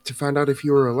wait to find out if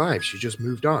you were alive. She just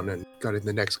moved on and got in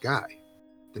the next guy,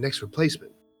 the next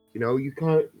replacement. You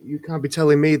can't be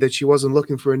telling me that she wasn't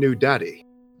looking for a new daddy.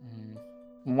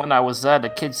 When I was there, the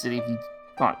kids didn't even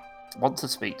want to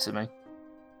speak to me.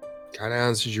 Kind of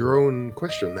answers your own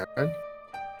question there, man.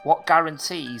 What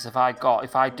guarantees have I got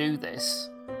if I do this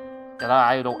that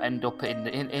I don't end up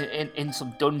in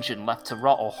some dungeon left to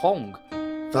rot or hung?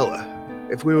 Fella,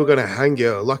 if we were going to hang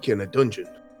you or lock you in a dungeon,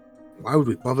 why would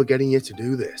we bother getting you to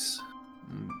do this?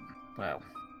 Well,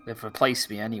 they've replaced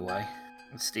me anyway.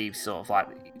 And Steve's sort of like,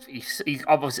 he's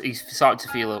starting to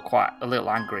feel a little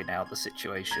angry now at the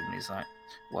situation. He's like,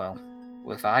 well,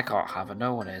 if I can't have her,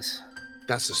 no one is.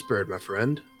 That's the spirit, my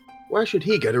friend. Why should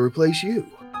he get to replace you?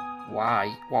 Why?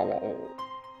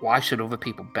 Why should other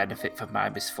people benefit from my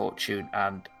misfortune?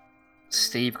 And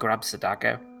Steve grabs the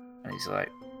dagger and he's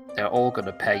like, they're all going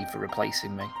to pay for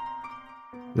replacing me.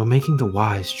 You're making the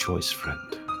wise choice, friend.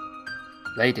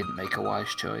 They didn't make a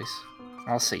wise choice.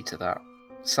 I'll see to that.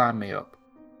 Sign me up.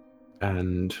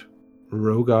 And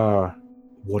Rogar,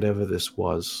 whatever this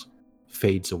was,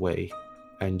 fades away,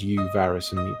 and you,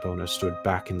 Varys, and Meatboner stood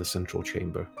back in the central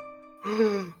chamber.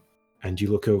 And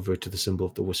you look over to the symbol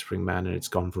of the Whispering Man, and it's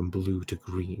gone from blue to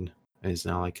green, and it's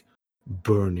now like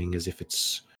burning as if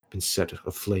it's been set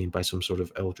aflame by some sort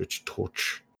of eldritch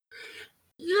torch.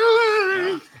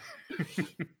 Yay!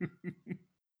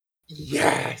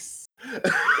 Yes!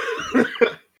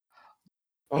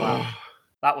 Wow.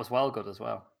 That was well good as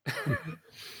well.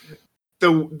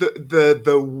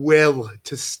 The will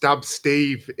to stab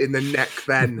Steve in the neck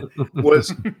then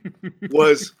was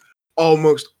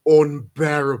almost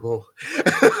unbearable.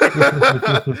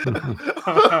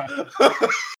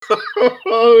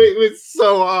 Oh, it was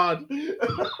so hard.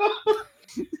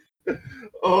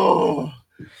 Oh.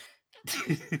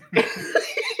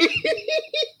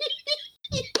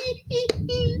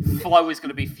 Flo is going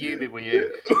to be fuming with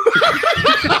you.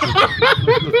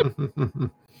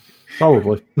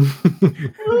 Probably.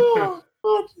 Oh,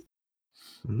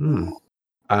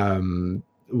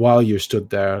 While you're stood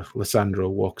there, Lysandra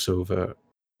walks over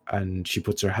and she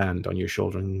puts her hand on your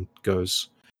shoulder and goes,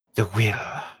 "The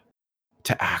will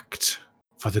to act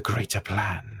for the greater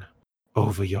plan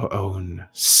over your own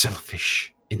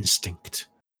selfish instinct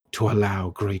to allow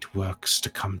great works to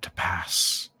come to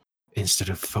pass instead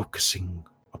of focusing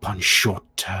upon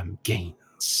short-term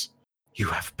gains. You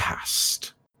have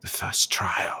passed the first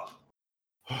trial."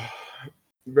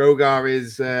 Rogar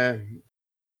is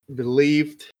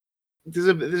relieved. There's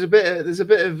a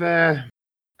bit of I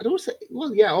don't want to say,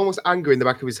 well, yeah, almost anger in the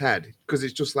back of his head, because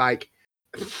it's just like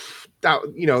that.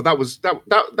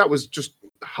 That was just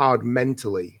hard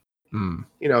mentally.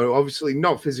 Obviously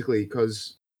not physically,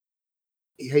 because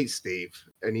he hates Steve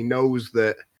and he knows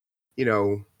that.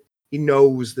 That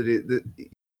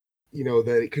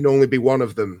it can only be one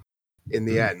of them in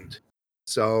the end.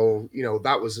 So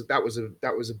that was a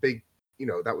big,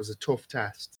 that was a tough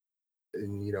test,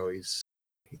 and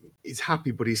he's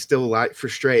happy, but he's still like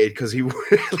frustrated because he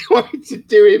really wanted to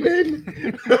do him in.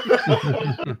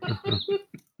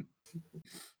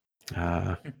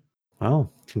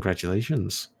 Well,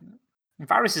 congratulations.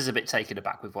 Varys is a bit taken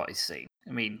aback with what he's seen.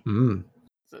 I mean,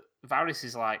 Varys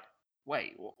is like,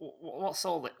 wait, what's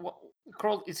all that?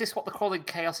 Is this what the crawling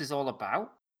chaos is all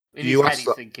about? In his head,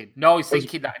 he's thinking. No, he's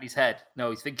thinking that in his head.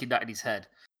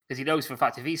 Because he knows for a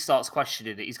fact if he starts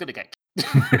questioning it, he's going to get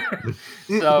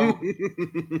So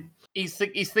he's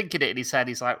thinking it in his head.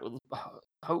 He's like, well,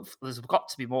 hope there's got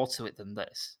to be more to it than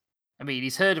this. I mean,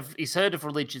 he's heard of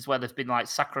religions where there's been like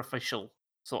sacrificial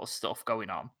sort of stuff going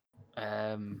on,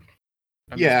 and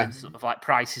there's been sort of like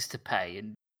prices to pay,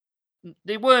 and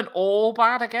they weren't all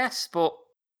bad, I guess, but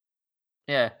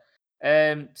yeah.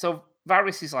 So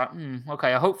Varys is like,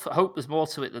 okay, I hope there's more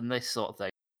to it than this sort of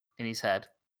thing in his head.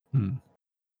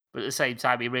 But at the same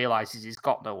time, he realizes he's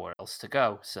got nowhere else to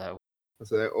go. So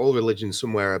all religions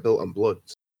somewhere are built on blood.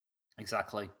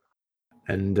 Exactly.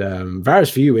 And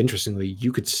Varys, for you, interestingly,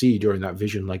 you could see during that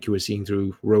vision like you were seeing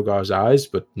through Rogar's eyes,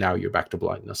 but now you're back to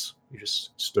blindness. You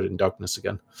just stood in darkness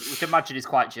again. We can imagine it's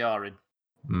quite jarring.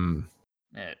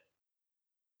 Yeah.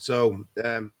 So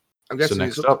I'm guessing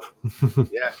next up.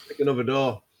 Pick another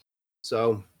door.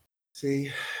 So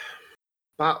see,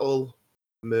 battle,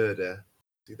 murder.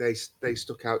 They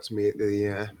stuck out to me at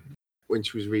the when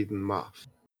she was reading them off.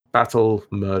 Battle,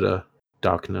 murder,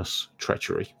 darkness,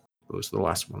 treachery. Those are the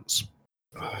last ones.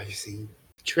 Oh, you see,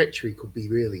 treachery could be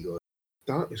really good.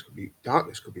 Darkness could be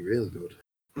really good.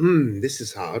 This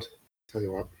is hard. Tell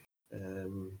you what.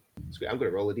 I'm going to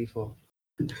roll a d4.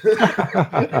 I'm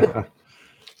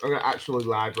going to actually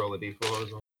live roll a d4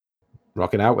 as well.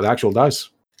 Rocking out with actual dice.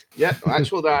 Yeah,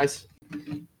 actual dice.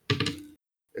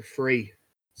 A 3.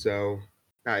 So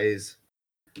that is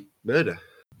murder.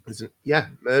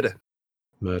 Murder.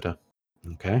 Murder.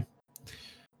 Okay.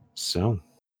 So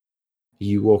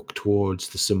you walk towards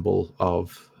the symbol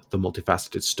of the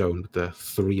multifaceted stone with the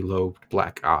 3-lobed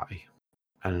black eye.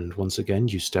 And once again,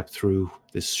 you step through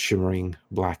this shimmering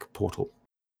black portal.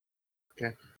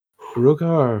 Okay.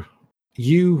 Rogar,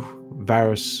 you,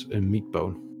 Varys, and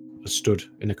Meatbone stood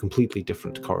in a completely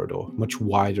different corridor, much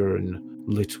wider and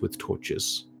lit with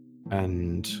torches.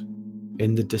 And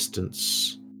in the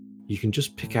distance, you can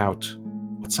just pick out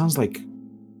what sounds like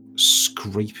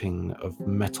scraping of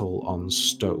metal on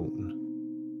stone,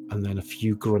 and then a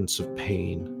few grunts of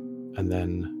pain, and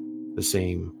then the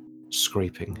same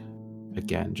scraping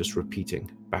again, just repeating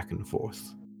back and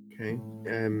forth. Okay.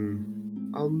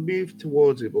 I'll move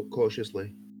towards it, but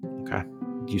cautiously. Okay.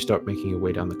 You start making your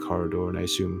way down the corridor, and I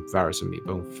assume Varys and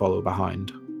Meatbone follow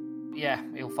behind. Yeah,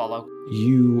 he'll follow.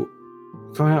 You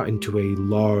come out into a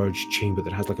large chamber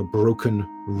that has like a broken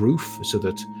roof, so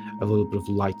that a little bit of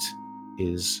light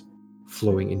is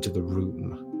flowing into the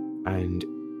room. And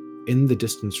in the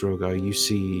distance, Rogar, you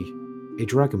see a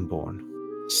dragonborn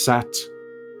sat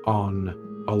on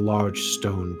a large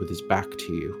stone with his back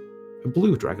to you. A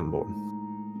blue dragonborn.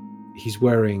 He's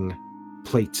wearing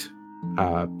plate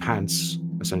pants,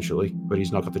 essentially, but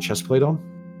he's not got the chest plate on.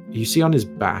 You see on his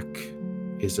back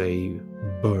is a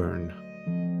burn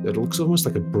that looks almost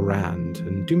like a brand.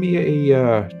 And do me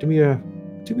a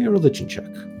religion check.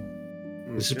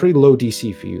 Okay. This is pretty low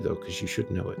DC for you though, because you should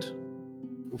know it.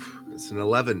 Oof, it's an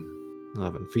 11.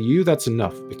 11. For you, that's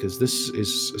enough, because this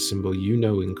is a symbol you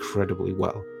know incredibly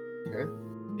well. Okay.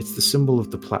 It's the symbol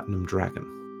of the Platinum Dragon,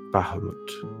 Bahamut.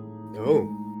 Oh,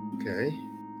 okay.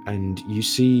 And you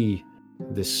see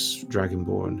this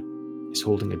dragonborn is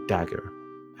holding a dagger,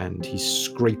 and he's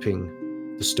scraping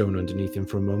the stone underneath him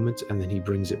for a moment, and then he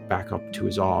brings it back up to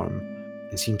his arm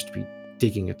and seems to be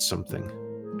digging at something.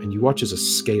 And you watch as a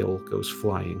scale goes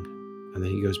flying, and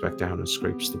then he goes back down and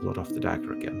scrapes the blood off the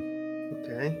dagger again.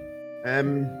 Okay.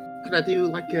 Could I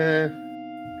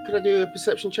do a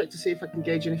perception check to see if I can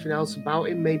gauge anything else about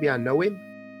him? Maybe I know him.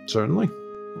 Certainly.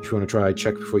 If you want to try a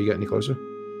check before you get any closer.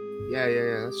 Yeah.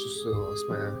 That's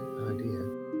my idea.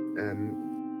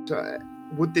 So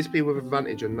would this be with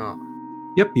advantage or not?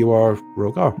 Yep, you are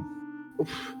Rogar.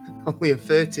 Oof, only a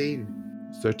 13.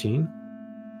 13.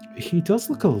 He does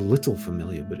look a little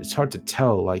familiar, but it's hard to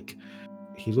tell. Like,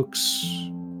 he looks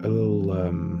a little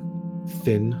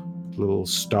thin, a little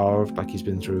starved, like he's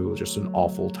been through just an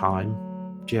awful time.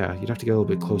 Yeah, you'd have to get a little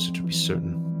bit closer to be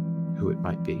certain who it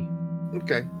might be.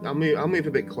 Okay, I'll move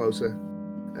a bit closer.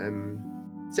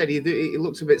 Said he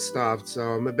looks a bit starved, so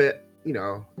I'm a bit,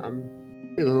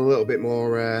 I'm feeling a little bit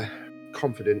more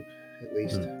confident, at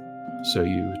least. So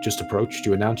you just approached,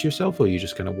 you announce yourself, or are you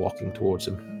just kind of walking towards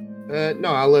him? No,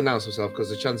 I'll announce myself, because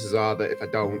the chances are that if I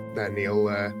don't, then he'll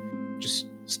just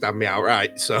stab me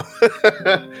outright. So,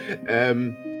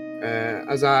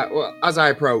 as I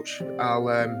approach,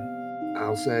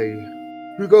 I'll say,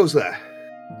 "Who goes there?"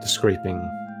 The scraping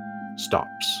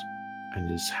stops, and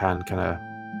his hand kind of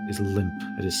is limp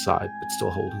at his side, but still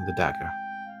holding the dagger.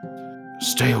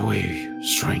 "Stay away,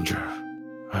 stranger.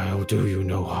 I'll do you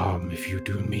no harm if you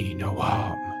do me no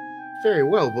harm." Very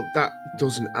well, but that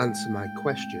doesn't answer my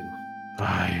question.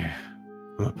 I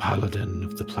am a paladin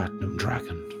of the Platinum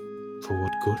Dragon. For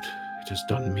what good It has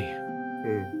done me.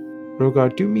 Hmm.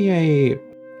 Rogar, do me a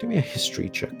history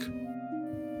check,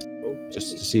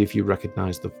 just to see if you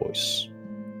recognize the voice.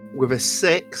 With a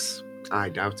 6, I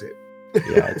doubt it.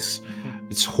 Yeah,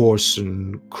 it's hoarse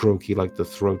and croaky, like the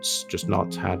throat's just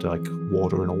not had like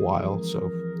water in a while, so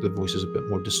the voice is a bit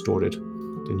more distorted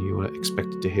than you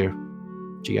expected to hear.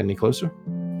 Do you get any closer?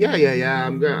 Yeah.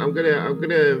 I'm gonna.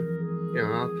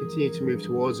 I'll continue to move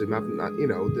towards him.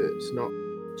 It's not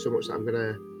so much that I'm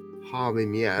gonna harm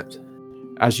him yet.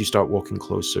 As you start walking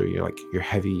closer, your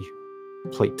heavy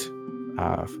plate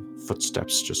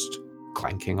footsteps just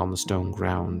clanking on the stone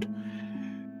ground.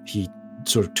 He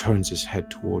sort of turns his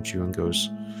head towards you and goes,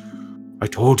 "I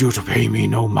told you to pay me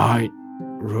no mind.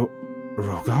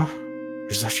 Rogar?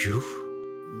 Is that you?"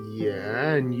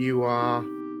 Yeah, and you are.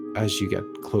 As you get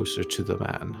closer to the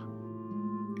man,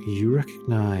 you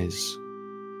recognize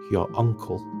your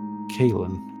uncle,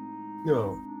 Kalen.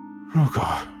 No.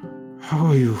 Rogar, how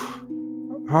are you?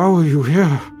 How are you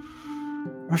here?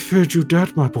 I feared you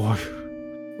dead, my boy.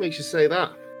 Makes you say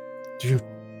that. Do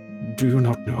you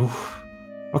not know?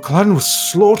 A clan was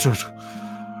slaughtered.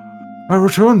 I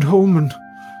returned home and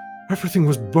everything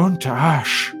was burnt to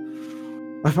ash.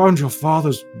 I found your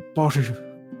father's body.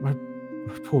 My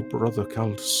poor brother,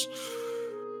 Caldus.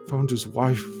 Found his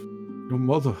wife, your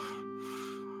mother.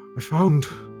 I found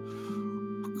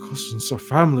cousins, our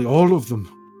family, all of them.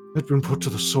 They'd been put to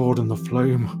the sword and the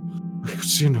flame. I could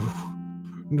see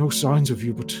no signs of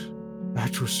you, but I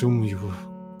had to assume you were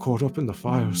caught up in the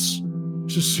fires.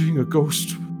 Just seeing a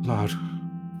ghost, lad.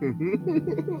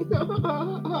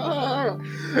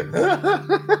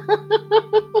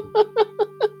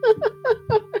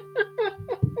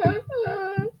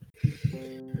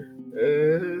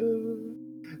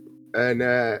 And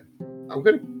I'm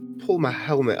going to pull my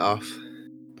helmet off.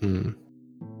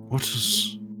 What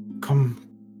is... Come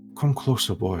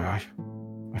closer, boy. I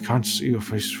can't see your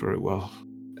face very well.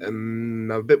 I'm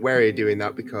a bit wary of doing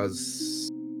that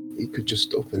because he could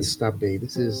just up and stab me.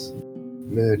 This is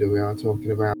murder we are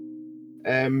talking about.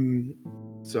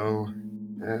 So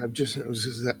I'm just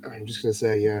gonna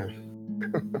say, yeah.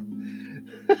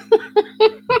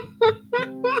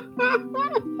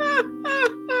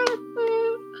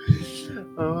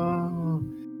 Oh,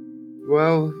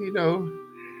 well,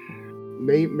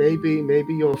 maybe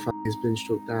your family's been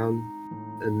struck down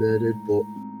and murdered, but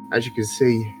as you can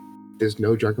see, there's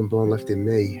no Dragonborn left in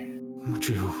me.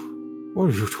 What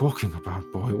are you talking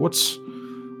about, boy? What's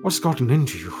gotten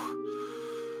into you?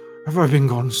 Have I been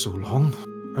gone so long?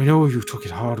 I know you took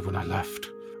it hard when I left,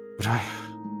 but I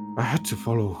had to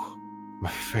follow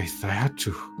my faith. I had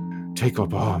to take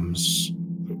up arms.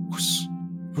 It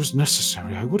was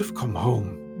necessary. I would have come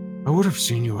home. I would have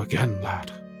seen you again,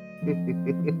 lad.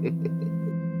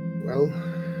 Well,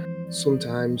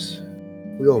 sometimes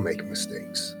we all make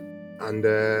mistakes. And,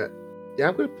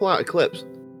 I'm going to pull out Eclipse.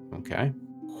 Okay.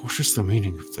 What is the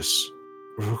meaning of this?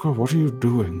 Rogar, what are you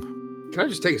doing? Can I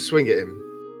just take a swing at him?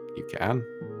 You can.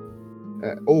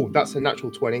 That's a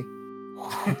natural 20.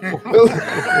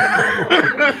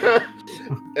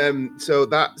 So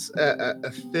that's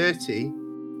a 30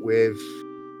 with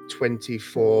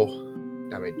 24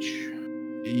 damage.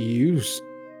 You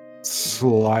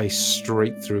slice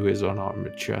straight through his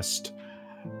unarmored chest,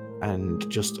 and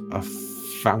just a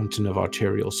fountain of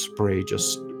arterial spray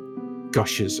just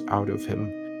gushes out of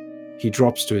him. He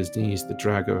drops to his knees, the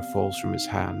dagger falls from his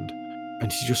hand,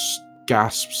 and he just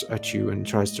gasps at you and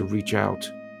tries to reach out,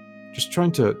 just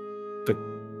trying to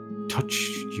touch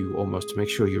you almost to make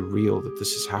sure you're real, that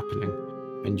this is happening.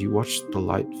 And you watch the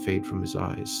light fade from his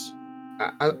eyes.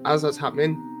 As that's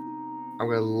happening, I'm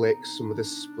going to lick some of the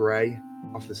spray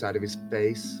off the side of his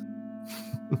face.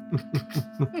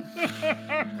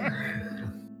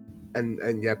 and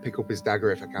pick up his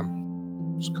dagger if I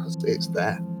can. Just because it's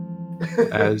there.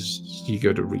 As you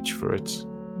go to reach for it,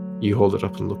 you hold it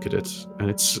up and look at it, and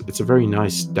it's a very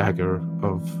nice dagger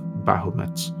of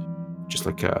Bahamut, just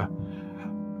like a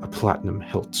platinum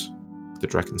hilt with the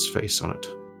dragon's face on it.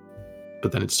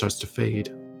 But then it starts to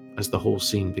fade as the whole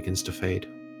scene begins to fade,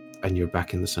 and you're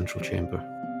back in the central chamber.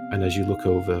 And as you look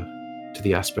over to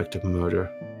the aspect of murder,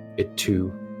 it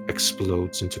too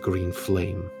explodes into green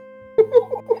flame.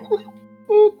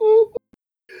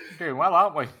 Doing well,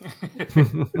 aren't we?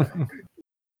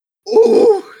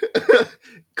 Ooh!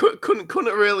 couldn't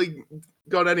have really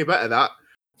gone any better, that.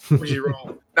 What did you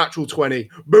roll? Natural 20.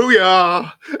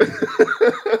 Booyah!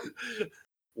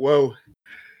 Whoa.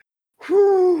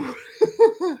 Whew.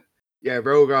 Yeah,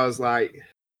 Rogar's like,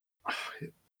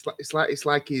 it's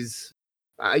like his.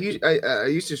 I used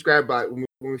to describe, like, when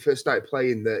we first started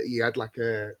playing, that he had like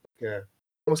a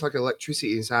almost like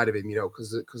electricity inside of him,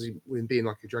 because him being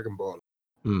like a dragonborn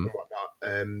Mm. and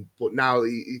whatnot. But now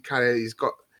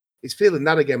he's feeling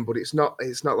that again, but it's not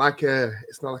like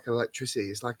electricity.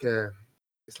 It's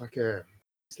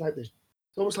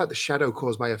almost like the shadow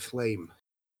caused by a flame.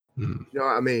 Mm. You know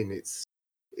what I mean? It's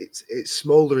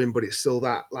smoldering, but it's still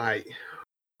that like,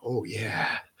 oh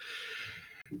yeah,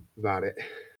 about it.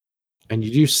 And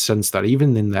you do sense that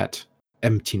even in that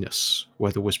emptiness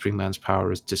where the Whispering Man's power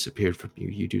has disappeared from you,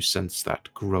 you do sense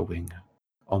that growing,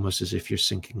 almost as if you're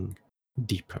sinking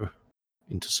deeper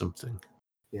into something.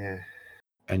 Yeah.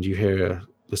 And you hear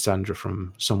Lysandra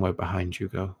from somewhere behind you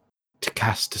go, "To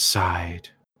cast aside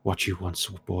what you once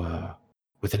were,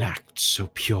 with an act so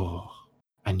pure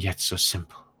and yet so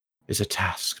simple, is a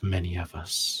task many of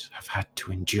us have had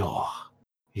to endure.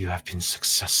 You have been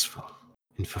successful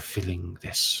in fulfilling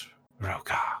this,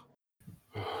 Rogar."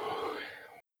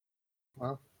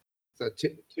 Well, so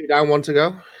two down, one to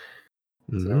go.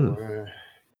 Mm. So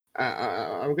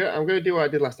I'm gonna do what I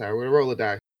did last time. I'm gonna roll a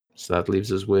die. So that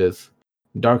leaves us with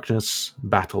darkness,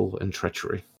 battle, and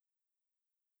treachery.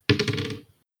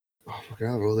 Oh fucking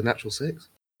hell! I rolled a natural 6.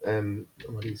 On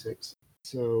my d6.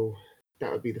 So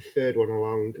that would be the third one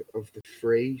along of the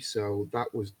 3. So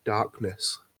that was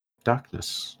darkness.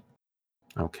 Darkness.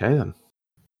 Okay, then.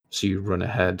 So you run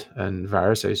ahead, and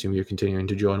Varys, I assume you're continuing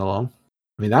to join along.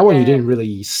 I mean, that one you didn't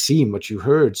really see much. You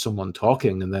heard someone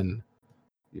talking, and then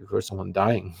you heard someone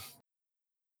dying.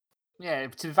 Yeah,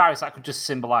 to Varys, that could just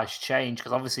symbolise change,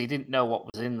 because obviously he didn't know what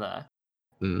was in there.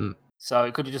 Mm. So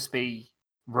it could just be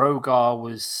Rogar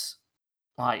was,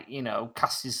 like,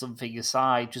 casting something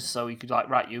aside just so he could, like,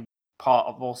 right, you part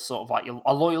of us, sort of like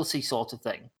a loyalty sort of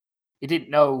thing. He didn't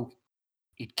know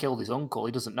he'd killed his uncle.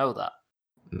 He doesn't know that.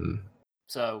 Mm.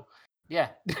 So, yeah.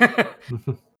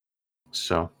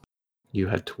 So, you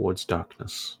head towards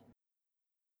darkness.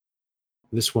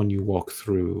 This one you walk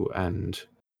through, and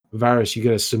Varys, you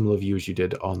get a similar view as you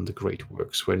did on the Great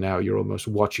Works, where now you're almost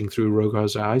watching through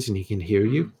Rogar's eyes and he can hear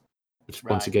you. But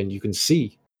once again, you can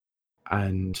see.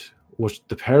 And what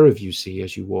the pair of you see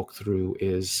as you walk through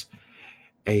is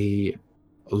a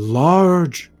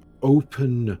large,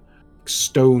 open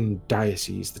stone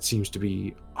diocese that seems to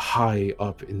be high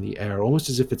up in the air, almost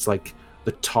as if it's like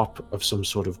the top of some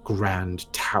sort of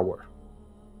grand tower.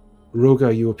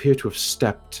 Rogar, you appear to have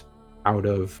stepped out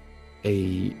of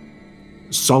a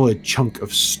solid chunk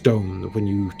of stone that when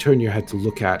you turn your head to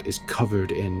look at is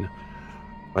covered in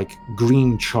like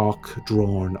green chalk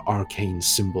drawn arcane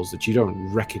symbols that you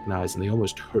don't recognize, and they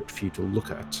almost hurt for you to look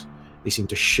at. They seem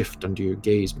to shift under your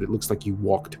gaze, but it looks like you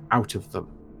walked out of them.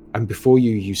 And before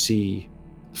you, you see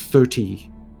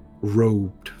 30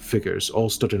 robed figures all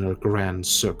stood in a grand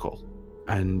circle.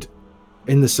 And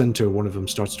in the center, one of them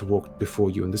starts to walk before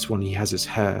you, and this one, he has his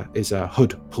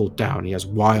hood pulled down. He has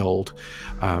wild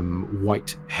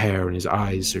white hair, and his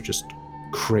eyes are just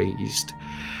crazed.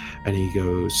 And he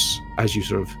goes, as you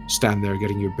sort of stand there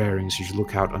getting your bearings, you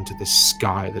look out onto this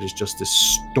sky that is just this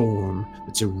storm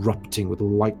that's erupting with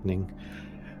lightning.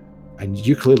 And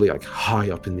you're clearly like high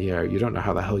up in the air. You don't know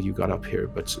how the hell you got up here,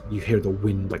 but you hear the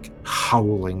wind like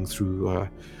howling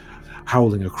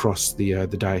across the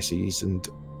diocese and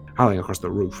howling across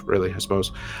the roof, really, I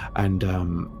suppose. And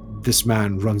this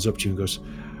man runs up to you and goes,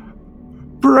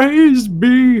 "Praise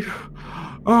be!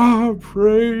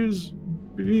 Praise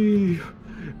be!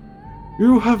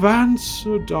 You have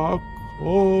answered our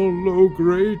call, O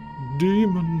great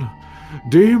demon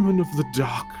of the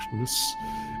darkness.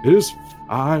 It is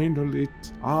finally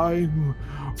time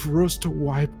for us to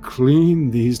wipe clean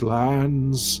these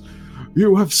lands.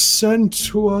 You have sent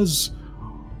to us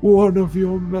one of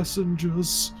your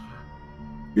messengers.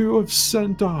 You have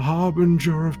sent a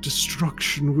harbinger of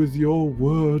destruction with your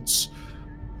words.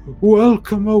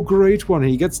 Welcome, O Great One." And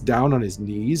he gets down on his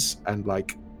knees and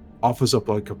offers up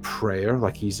a prayer,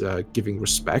 like he's giving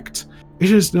respect.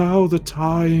 "It is now the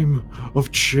time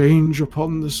of change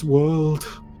upon this world.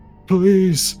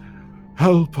 Please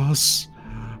help us.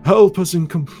 Help us in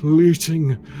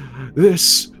completing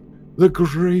this, the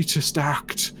greatest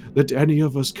act that any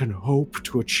of us can hope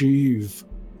to achieve."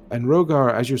 And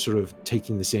Rogar, as you're sort of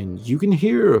taking this in, you can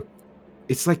hear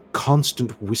it's like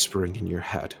constant whispering in your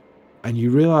head. And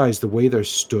you realize the way they're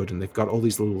stood, and they've got all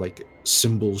these little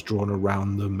symbols drawn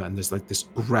around them, and there's this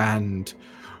grand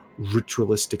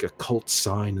ritualistic occult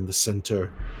sign in the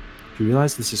center. You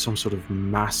realize this is some sort of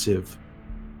massive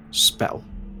spell,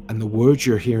 and the words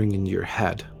you're hearing in your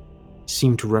head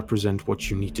seem to represent what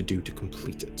you need to do to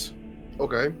complete it.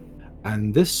 Okay.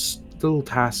 And this little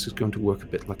task is going to work a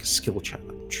bit like a skill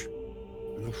challenge.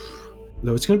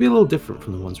 Though it's going to be a little different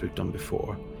from the ones we've done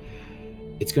before.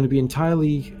 It's going to be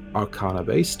entirely Arcana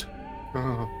based.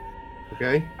 Oh,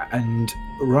 okay. And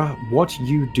what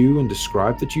you do and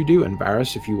describe that you do, and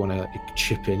Varys, if you want to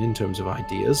chip in terms of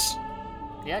ideas.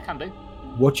 Yeah, I can do.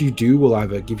 What you do will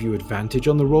either give you advantage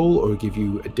on the roll or give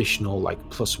you additional, like,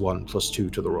 +1, +2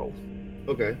 to the roll.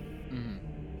 Okay.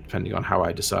 Depending on how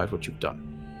I decide what you've done.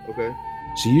 Okay.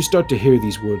 So you start to hear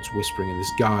these words whispering, and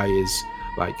this guy is,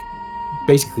 like,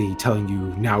 basically telling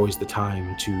you now is the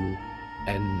time to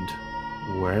end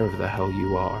wherever the hell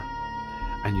you are.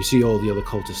 And you see all the other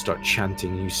cultists start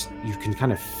chanting. You can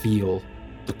kind of feel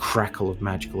the crackle of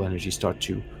magical energy start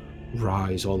to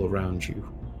rise all around you.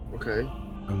 Okay.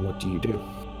 And what do you do?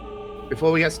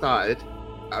 Before we get started,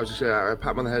 I was just gonna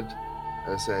pat him on the head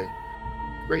and say,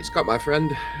 "Great Scott, my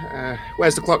friend.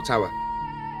 Where's the clock tower?"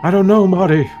 I don't know,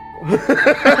 Marty.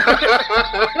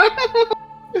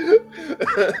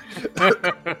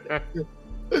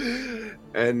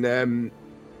 And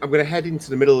I'm gonna head into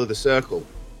the middle of the circle.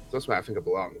 That's where I think I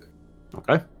belong.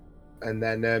 Okay. And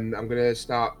then I'm gonna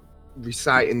start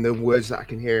reciting the words that I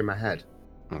can hear in my head.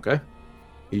 Okay.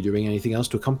 Are you doing anything else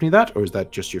to accompany that, or is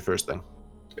that just your first thing?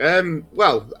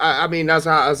 Well, I mean, that's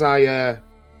the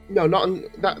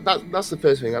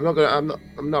first thing.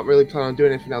 I'm not really planning on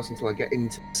doing anything else until I get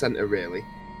into the center, really.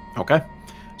 Okay.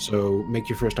 So make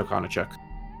your first Arcana check.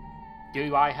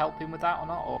 Do I help him with that or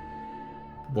not? Or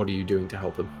What are you doing to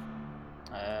help him?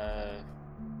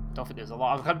 don't think there's a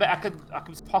lot. I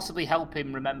could possibly help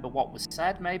him remember what was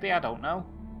said. Maybe, I don't know.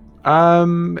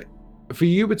 For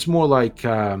you, it's more like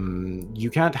you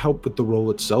can't help with the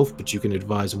role itself, but you can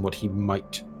advise him what he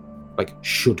might,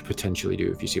 should potentially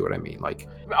do, if you see what I mean.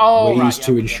 Ways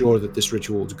to ensure that this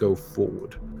ritual to go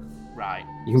forward. Right.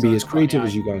 You can be as creative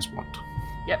as you guys want.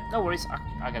 Yep, no worries.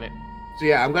 I get it. So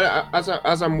yeah, I'm gonna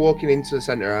as I'm walking into the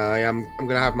center, I'm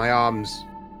gonna have my arms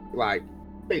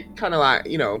kind of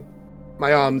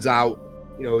my arms out,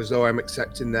 as though I'm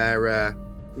accepting their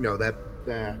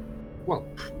well,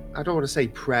 I don't want to say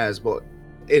prayers, but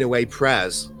in a way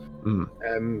prayers.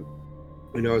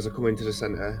 As I come into the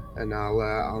center, and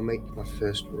I'll make my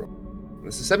first roll.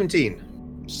 That's a 17.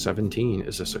 17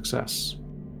 is a success.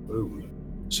 Ooh.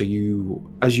 So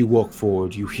as you walk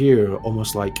forward, you hear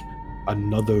almost like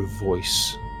another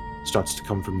voice starts to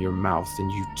come from your mouth,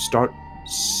 and you start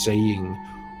saying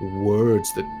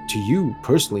words that to you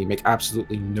personally make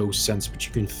absolutely no sense, but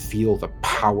you can feel the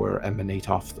power emanate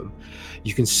off them.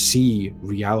 You can see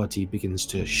reality begins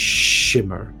to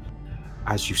shimmer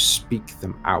as you speak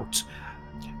them out.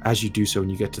 As you do so,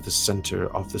 and you get to the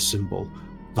center of the symbol,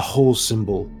 the whole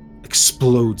symbol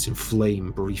explodes in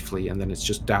flame briefly, and then it's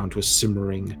just down to a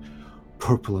simmering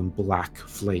purple and black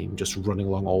flame just running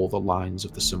along all the lines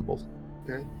of the symbol.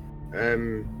 Okay.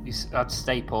 I'd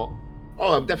stay put.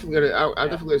 Oh, I'm definitely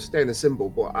gonna stay in the symbol,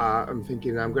 but I'm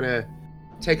thinking I'm gonna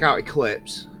take out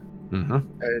Eclipse,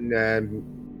 and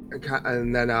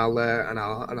then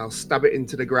I'll stab it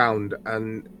into the ground.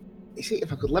 And you see,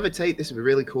 if I could levitate, this would be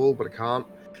really cool, but I can't.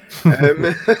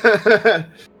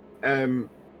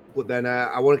 But then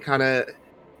I want to kind of.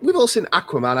 We've all seen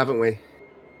Aquaman, haven't we?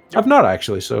 I've not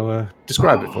actually, so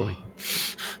describe it for me.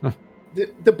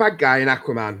 The bad guy in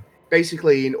Aquaman.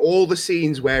 Basically, in all the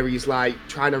scenes where he's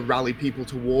trying to rally people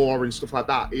to war and stuff like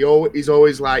that, he's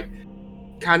always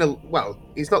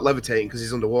he's not levitating because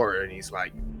he's underwater and he's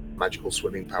magical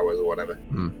swimming powers or whatever.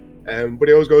 But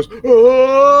he always goes,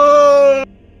 "Oh!"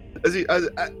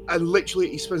 and literally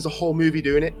he spends the whole movie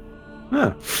doing it.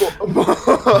 Huh.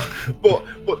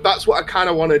 But that's what I kind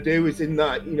of want to do. Is in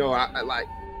that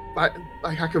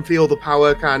I can feel the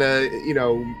power kind of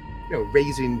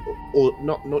raising, or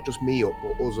not just me up,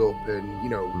 but us up,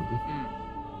 and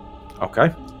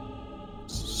Okay.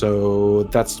 So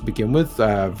that's to begin with.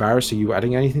 Varys, are you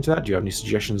adding anything to that? Do you have any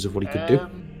suggestions of what he could do?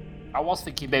 I was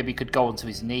thinking maybe he could go onto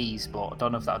his knees, but I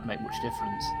don't know if that would make much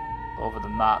difference. But other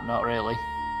than that, not really.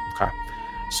 Okay.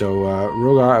 So,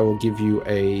 Rogar, I will give you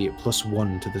a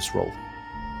 +1 to this roll.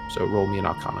 So roll me an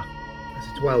Arcana. That's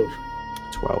a 12.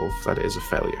 12. That is a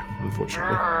failure,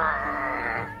 unfortunately.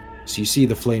 So you see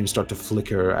the flames start to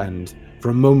flicker, and for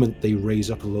a moment they raise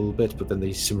up a little bit, but then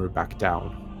they simmer back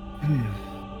down.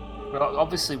 Well,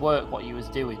 obviously worked what you was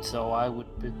doing, so I would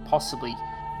possibly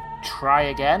try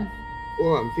again.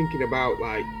 Well, I'm thinking about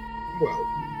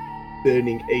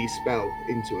burning a spell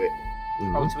into it.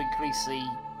 Oh, to increase the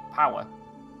power.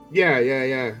 Yeah.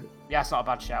 Yeah, it's not a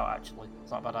bad shout actually.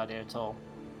 It's not a bad idea at all.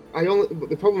 But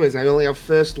the problem is I only have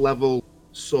first level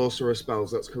sorcerer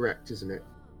spells. That's correct, isn't it?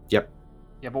 Yep.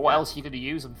 Yeah, but what else are you going to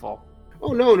use them for?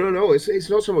 Oh no! It's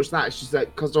not so much that. It's just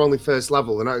that because they're only first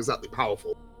level, they're not exactly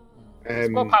powerful. It's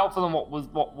more powerful than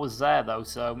what was there though.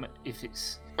 So if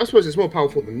it's, I suppose it's more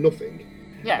powerful than nothing.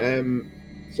 Yeah.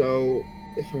 So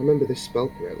if I remember this spell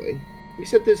correctly, you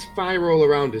said there's fire all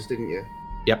around us, didn't you?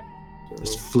 Yep. So,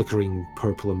 This flickering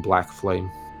purple and black flame.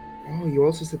 oh, you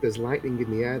also said there's lightning in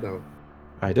the air, though.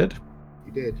 I did.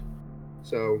 You did.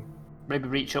 So Maybe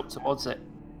reach up towards it.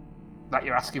 Like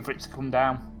you're asking for it to come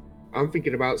down. I'm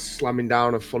thinking about slamming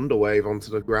down a thunder wave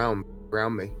onto the ground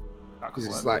around me, That because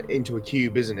could it's work. like into a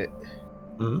cube, isn't it?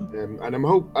 Mhm. And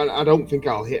I don't think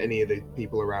I'll hit any of the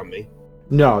people around me.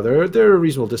 No, they're a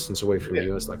reasonable distance away from Yeah.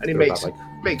 you. It's like And it they're makes about,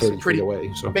 like makes 30 it feet pretty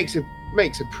away. So makes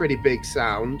a pretty big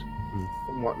sound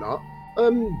and whatnot.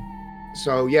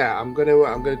 So yeah, I'm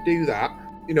gonna do that.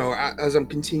 You know, as I'm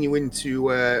continuing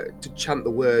to chant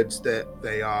the words that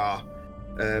they are,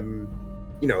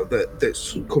 you know,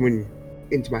 that's coming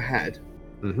into my head.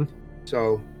 Mhm.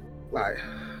 So, like,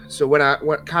 so when I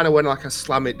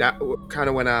slam it down, kind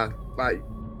of when I like,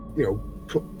 you know,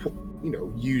 put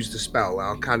use the spell,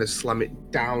 I'll kind of slam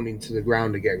it down into the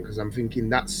ground again, because I'm thinking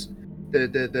that's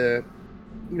the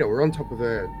you know, we're on top of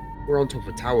a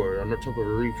tower, we're on the top of a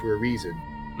roof for a reason.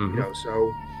 Mhm. You know,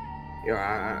 so you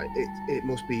know, it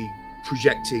must be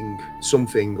projecting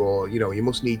something, or you know, you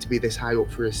must need to be this high up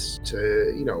for us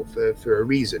to, you know, for a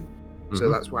reason. So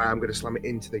Mhm. that's why I'm going to slam it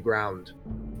into the ground.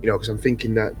 You know, because I'm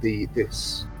thinking that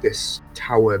this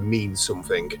tower means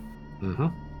something.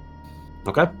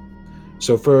 Okay.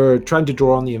 So for trying to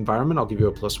draw on the environment, I'll give you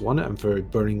a +1, and for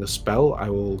burning the spell, I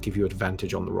will give you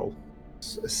advantage on the roll.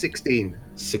 16.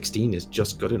 16 is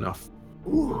just good enough.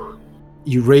 Ooh.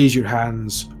 You raise your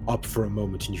hands up for a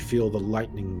moment, and you feel the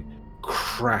lightning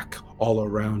crack all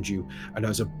around you. And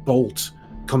as a bolt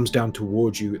comes down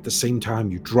towards you, at the same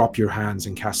time, you drop your hands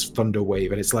and cast Thunder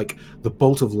Wave. And it's like the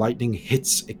bolt of lightning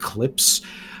hits Eclipse,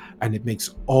 and it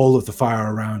makes all of the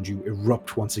fire around you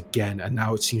erupt once again. And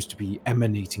now it seems to be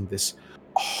emanating this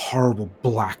horrible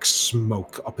black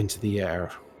smoke up into the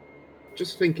air.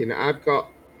 Just thinking, I've got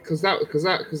because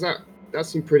that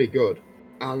seemed pretty good,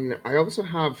 and I also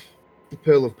have the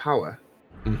Pearl of Power,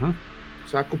 Mm-hmm.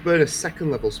 so I could burn a second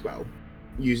level spell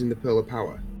using the Pearl of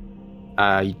Power.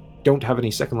 You don't have any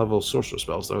second level sorcerer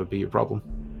spells. That would be your problem.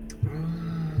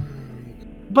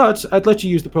 But I'd let you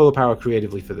use the Pearl of Power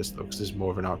creatively for this, though, because this is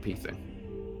more of an RP thing.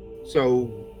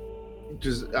 So,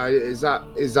 is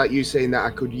that you saying that I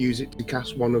could use it to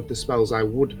cast one of the spells I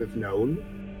would have known?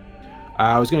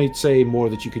 I was going to say more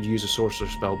that you could use a sorcerer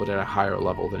spell, but at a higher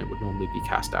level than it would normally be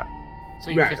cast at.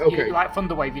 So you Right, could, okay. you, like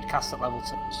Thunder Wave, you'd cast at level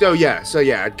 2. So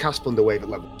yeah, I'd cast Thunder Wave at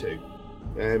level 2.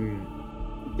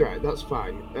 Right, that's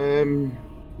fine.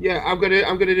 Yeah, I'm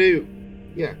gonna do.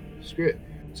 Yeah, screw it.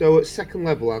 So at second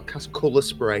level, I'll cast Color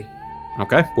Spray.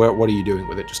 Okay. What are you doing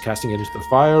with it? Just casting it into the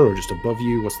fire, or just above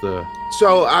you? What's the?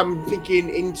 So I'm thinking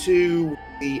into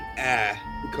the air,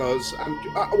 because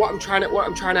what I'm trying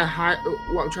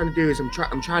to do is I'm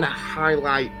trying to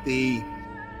highlight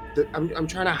I'm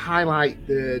trying to highlight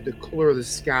the color of the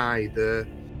sky,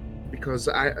 because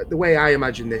the way I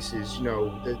imagine this is, you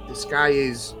know, the sky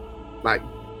is like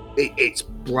it's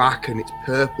black and it's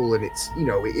purple and it's, you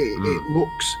know, it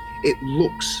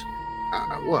looks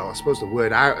well, I suppose the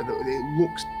word it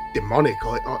looks demonic,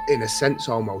 or in a sense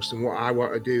almost. And what I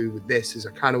want to do with this is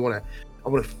I want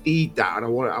to feed that, and I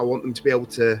want them to be able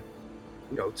to,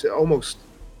 you know, to almost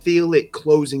feel it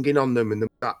closing in on them, and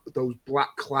those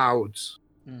black clouds.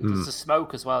 There's the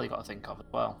smoke as well you got to think of as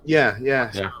well.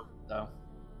 Yeah. So.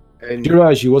 And Do you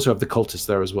realize you also have the cultists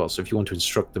there as well? So if you want to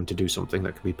instruct them to do something,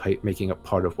 that could be making up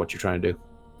part of what you're trying to do.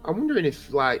 I'm wondering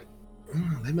if, like,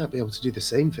 they might be able to do the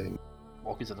same thing.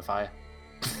 Walk into the fire.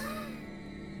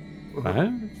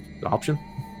 Option.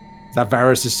 Is that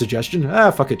Varys' suggestion?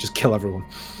 Fuck it, just kill everyone.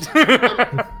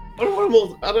 I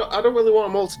don't really want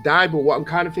them all to die, but what I'm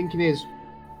kind of thinking is,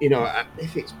 you know,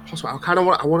 if it's possible,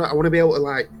 I want to be able to,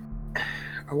 like,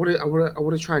 I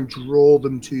want to try and draw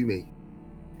them to me,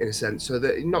 in a sense, so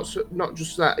that not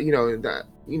just that, you know,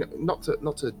 not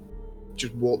to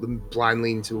just walk them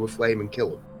blindly into a flame and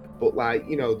kill them, but, like,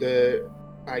 you know,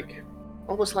 like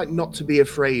almost like not to be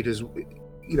afraid, as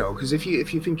you know, because if you're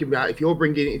thinking about, if you're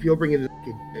bringing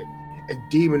a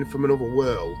demon from another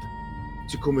world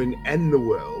to come and end the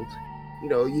world, you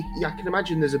know, I can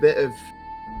imagine there's a bit of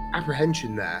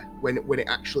apprehension there when it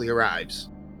actually arrives.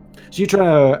 So you're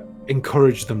trying to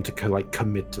encourage them to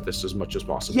commit to this as much as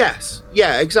possible. Yes,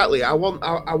 yeah, exactly. I want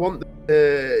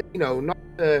you know, not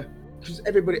because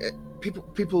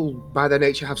people by their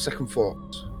nature have second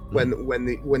thoughts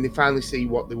when they finally see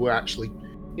what they were actually,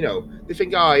 you know, they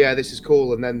think, oh yeah, this is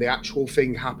cool, and then the actual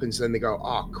thing happens, and then they go,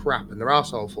 oh crap, and their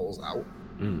arsehole falls out.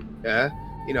 Yeah,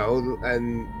 you know,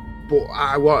 but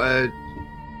I want to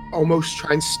almost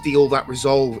try and steal that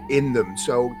resolve in them.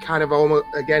 So kind of almost,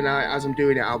 again, as I'm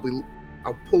doing it, I'll be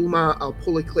I'll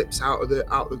pull Eclipse out of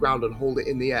the ground and hold it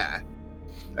in the air,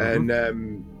 and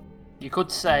You could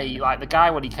say, like the guy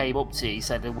when he came up to you, he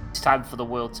said it's time for the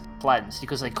world to be cleansed. You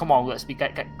could say, "Come on,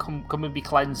 come and be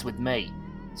cleansed with me,"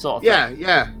 sort of thing.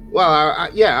 Yeah. Well,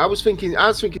 I was thinking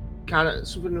kind of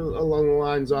something along the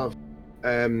lines of,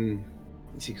 you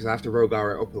see, because I have to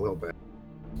Rogar it up a little bit.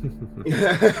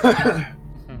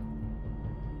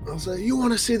 I'll say, you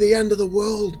want to see the end of the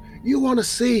world? You want to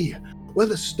see where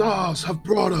the stars have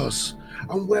brought us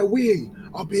and where we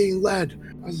are being led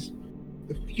as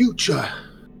the future?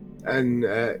 And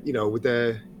with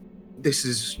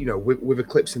with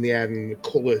Eclipse in the air and the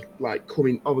color like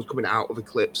coming out of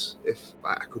Eclipse, if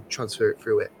I could transfer it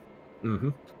through it. Mm-hmm.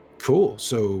 Cool.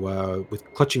 So with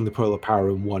clutching the pearl of power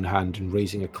in one hand and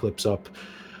raising Eclipse up,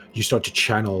 you start to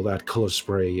channel that color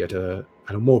spray at a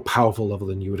more powerful level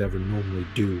than you would ever normally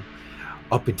do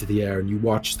up into the air, and you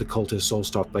watch the cultists all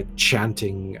start like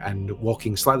chanting and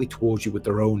walking slightly towards you with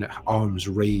their own arms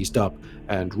raised up.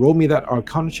 And roll me that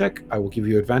Arcana check. I will give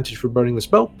you advantage for burning the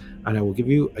spell, and I will give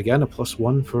you again a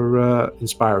 +1 for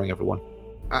inspiring everyone.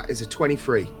 It's a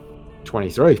 23.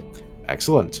 23.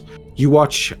 Excellent. You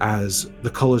watch as the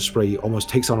color spray almost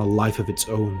takes on a life of its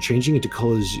own, changing into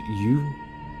colors you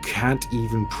can't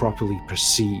even properly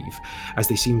perceive, as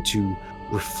they seem to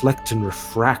reflect and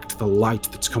refract the light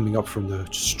that's coming up from the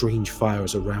strange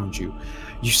fires around you.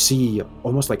 You see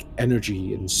almost like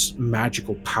energy and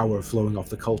magical power flowing off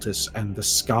the cultists, and the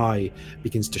sky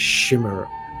begins to shimmer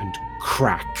and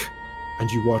crack.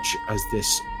 And you watch as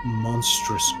this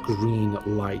monstrous green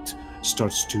light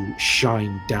starts to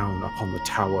shine down upon the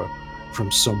tower from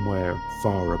somewhere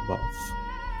far above.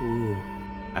 Ooh.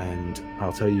 And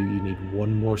I'll tell you, you need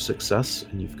one more success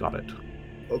and you've got it.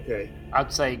 Okay.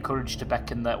 I'd say encourage to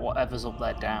beckon that whatever's up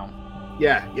there down.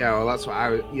 Yeah. Well, that's what I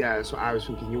was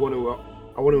thinking. I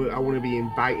want to be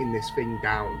inviting this thing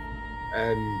down.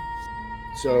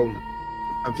 So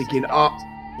I'm thinking, or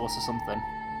something.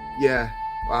 Yeah.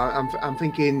 Well, I'm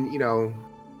thinking,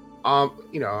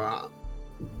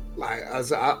 like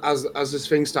as this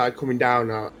thing started coming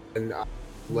down, and I'll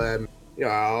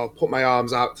put my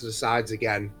arms out to the sides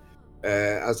again,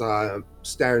 as I'm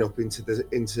staring up into this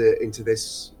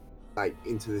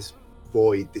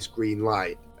void, this green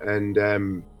light, and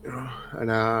I'm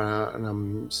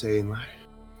saying, like,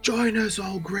 join us,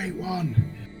 O Great One,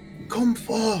 come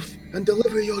forth and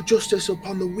deliver your justice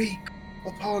upon the weak,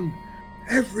 upon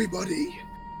everybody,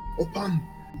 upon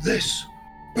this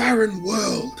barren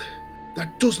world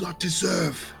that does not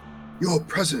deserve your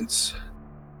presence.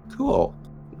 Cool.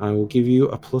 I will give you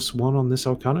a +1 on this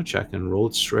Arcana check and roll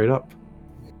it straight up.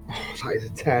 Oh, that is a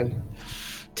 10.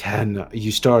 10.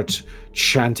 You start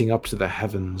chanting up to the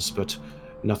heavens, but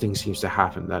nothing seems to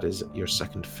happen. That is your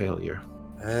second failure.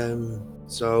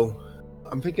 So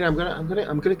I'm thinking I'm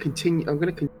gonna continue. I'm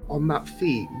gonna on that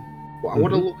theme. What I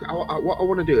want to look. What I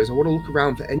want to do is I want to look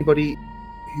around for anybody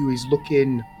who is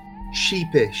looking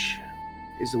sheepish.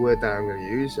 Is the word that I'm going to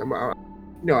use.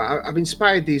 I've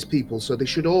inspired these people, so they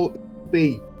should all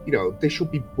be. They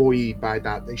should be buoyed by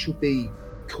that. They should be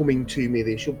coming to me.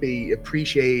 They should be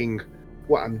appreciating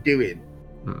what I'm doing.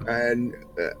 And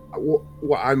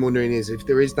what I'm wondering is if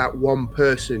there is that one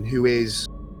person who is,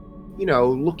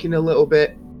 looking a little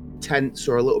bit tense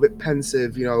or a little bit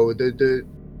pensive.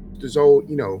 There's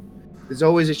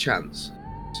always a chance.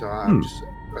 So I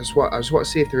just want to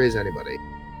see if there is anybody.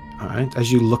 All right.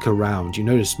 As you look around, you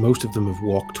notice most of them have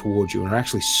walked towards you and are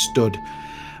actually stood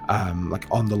like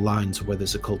on the lines where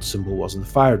this occult symbol was, and the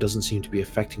fire doesn't seem to be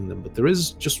affecting them. But there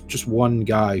is just one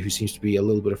guy who seems to be a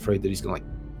little bit afraid that he's going to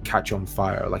catch on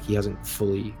fire, like he hasn't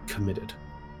fully committed.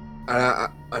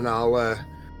 I'll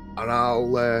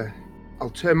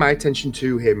turn my attention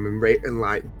to him and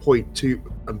point to him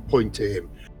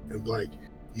and be like,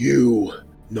 you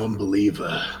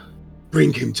non-believer,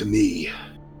 bring him to me.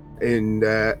 And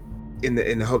in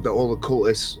the hope that all the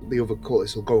other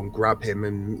cultists will go and grab him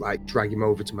and drag him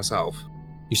over to myself.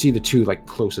 You see the two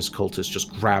closest cultists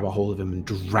just grab a hold of him and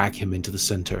drag him into the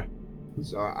center.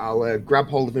 So I'll grab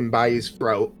hold of him by his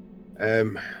throat,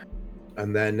 and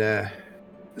then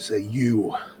say,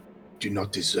 you do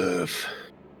not deserve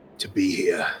to be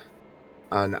here.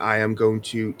 And I am going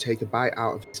to take a bite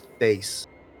out of his face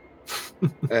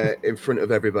in front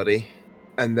of everybody,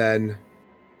 and then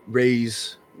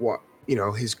raise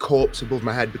his corpse above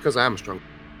my head, because I am strong.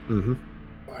 Mm-hmm.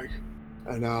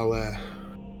 And I'll,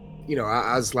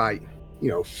 as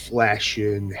flesh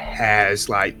and hairs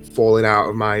falling out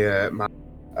of my, I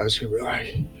was gonna be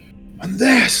like, and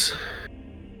this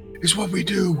is what we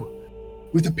do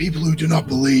with the people who do not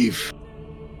believe.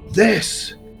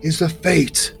 This is the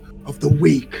fate of the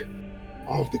weak,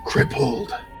 of the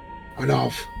crippled and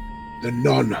of the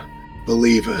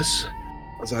non-believers.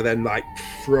 As I then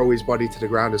throw his body to the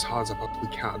ground as hard as I possibly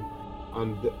can.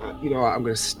 And I'm going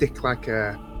to stick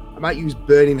I might use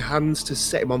burning hands to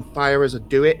set him on fire as I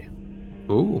do it.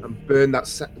 Ooh. And burn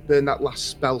that last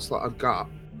spell slot I've got.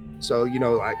 So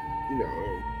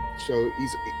so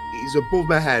he's above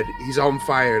my head, he's on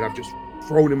fire, and I've just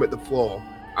thrown him at the floor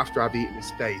after I've eaten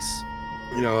his face.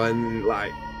 And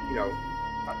like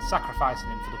sacrificing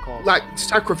him for the cause.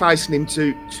 Sacrificing him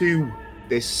to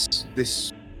this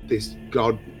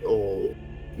god or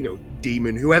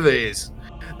demon, whoever it is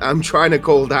I'm trying to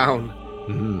call down.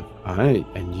 Mm-hmm. All right,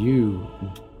 and you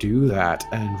do that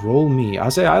and roll me.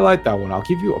 I'll say I like that one. I'll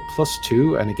give you a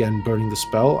 +2, and again, burning the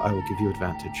spell, I will give you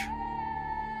advantage.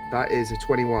 That is a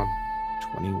 21.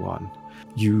 21.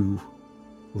 You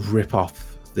rip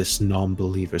off this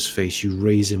non-believer's face. You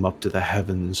raise him up to the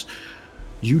heavens.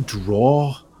 You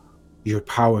draw your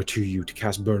power to you to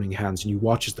cast Burning Hands, and you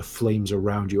watch as the flames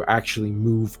around you actually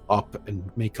move up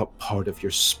and make up part of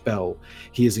your spell.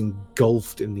 He is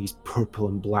engulfed in these purple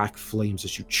and black flames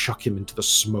as you chuck him into the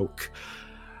smoke.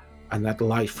 And that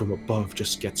light from above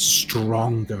just gets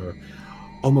stronger,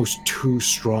 almost too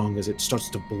strong, as it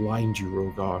starts to blind you,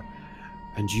 Rogar.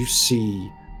 And you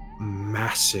see a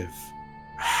massive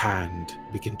hand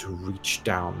begin to reach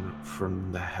down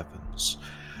from the heavens,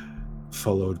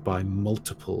 followed by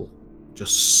multiple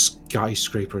just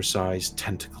skyscraper-sized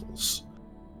tentacles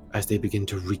as they begin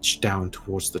to reach down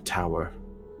towards the tower,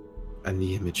 and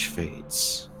the image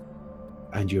fades.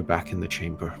 And you're back in the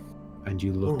chamber, and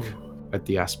you look at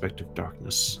the aspect of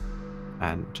darkness,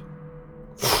 and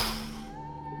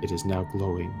it is now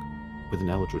glowing with an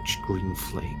eldritch green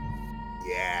flame.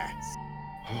 Yes.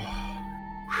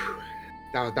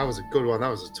 That was a good one. That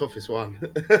was the toughest one.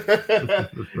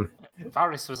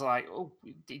 Varys was like,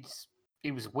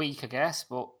 he was weak, I guess,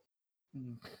 but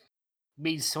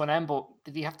means to an end. But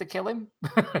did he have to kill him?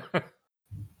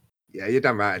 Yeah, you're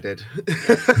damn right I did.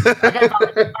 Again,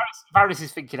 Varys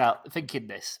is thinking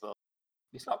this, but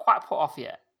he's not quite put off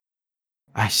yet.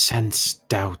 I sense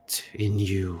doubt in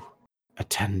you,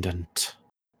 attendant,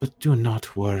 but do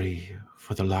not worry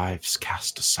for the lives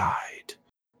cast aside.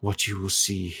 What you will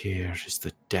see here is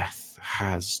that death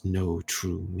has no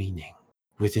true meaning.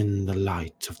 Within the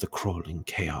light of the crawling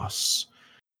chaos,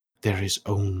 there is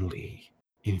only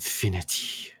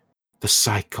infinity, the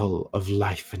cycle of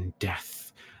life and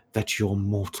death that your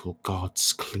mortal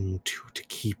gods cling to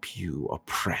keep you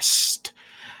oppressed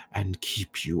and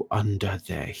keep you under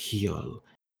their heel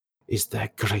is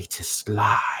their greatest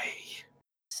lie.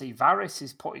 See, Varys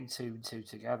is putting two and two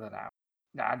together now.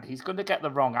 And he's going to get the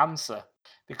wrong answer,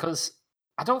 because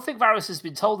I don't think Varys has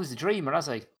been told he's a dreamer, has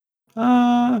he?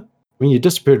 You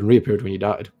disappeared and reappeared when you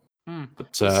died.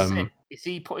 But is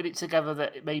he putting it together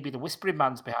that maybe the Whispering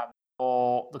Man's behind it,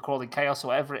 or the Crawling Chaos, or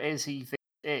whatever it is he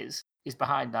thinks is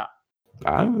behind that?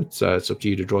 It's up to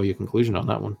you to draw your conclusion on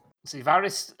that one. See,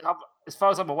 Varys, as far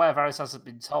as I'm aware, Varys hasn't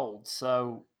been told,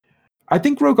 so... I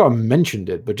think Rogar mentioned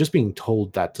it, but just being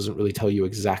told that doesn't really tell you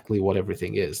exactly what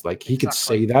everything is. He could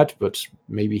say that, but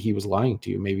maybe he was lying to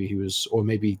you. Maybe he was, or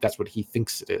maybe that's what he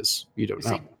thinks it is. You don't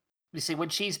know. You see, when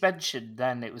she's mentioned,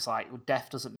 then it was like, well, death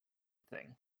doesn't mean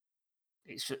anything.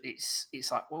 It's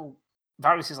like, well,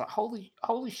 Varys is like, holy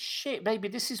shit, maybe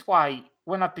this is why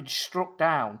when I've been struck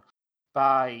down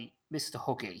by Mr.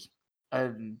 Huggy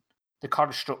and the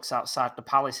constructs outside the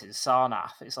palace in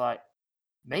Sarnath, it's like,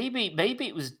 maybe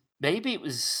it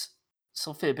was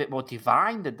something a bit more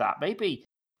divine than that. Maybe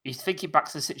he's thinking back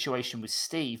to the situation with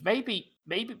Steve. Maybe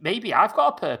I've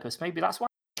got a purpose. Maybe that's why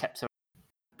I kept her.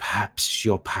 Perhaps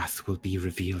your path will be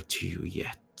revealed to you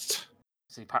yet.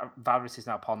 See, Varys is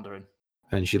now pondering.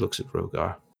 And she looks at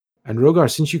Rogar. And Rogar,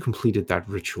 since you completed that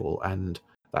ritual and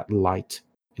that light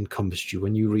encompassed you,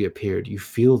 when you reappeared, you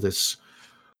feel this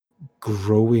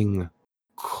growing,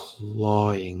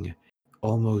 clawing,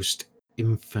 almost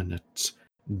infinite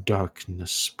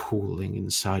darkness pooling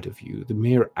inside of you. The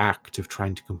mere act of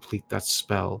trying to complete that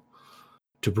spell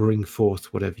to bring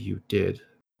forth whatever you did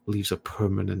leaves a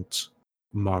permanent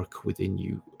mark within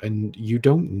you, and you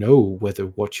don't know whether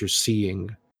what you're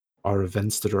seeing are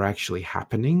events that are actually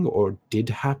happening or did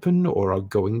happen or are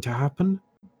going to happen,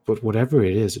 but whatever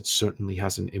it is, it certainly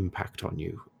has an impact on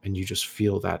you, and you just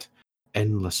feel that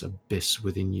endless abyss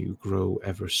within you grow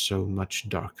ever so much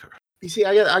darker. You see,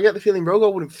 I get the feeling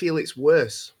Rogar wouldn't feel it's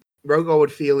worse. Rogar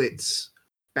would feel it's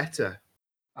better.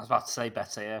 I was about to say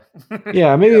better, yeah.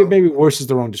 Yeah, maybe worse is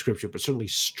the wrong description, but certainly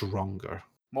stronger.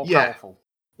 More powerful.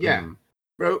 Yeah.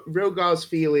 Rogar's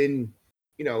feeling,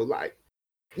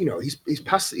 he's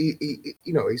past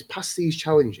he's past these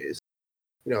challenges,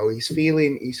 he's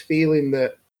feeling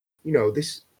that,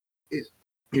 this is,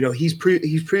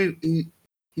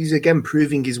 he's again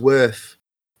proving his worth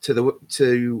to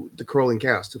the crawling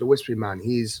chaos, to the whispering man.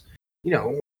 He's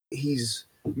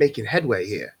making headway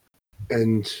here,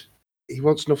 and he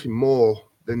wants nothing more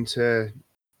than to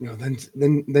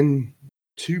than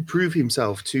to prove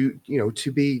himself, to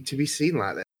be seen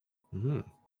like that. Mm-hmm.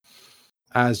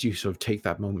 As you sort of take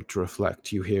that moment to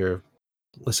reflect, you hear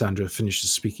Lysandra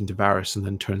finishes speaking to Varys and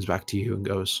then turns back to you and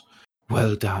goes,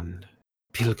 "Well done,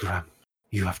 Pilgrim.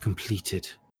 You have completed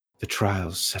the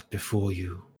trials set before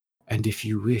you, and if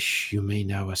you wish, you may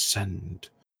now ascend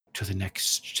to the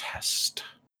next test.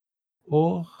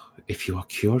 Or, if you are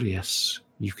curious,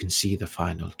 you can see the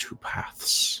final 2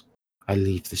 paths. I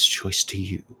leave this choice to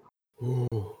you."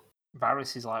 Ooh.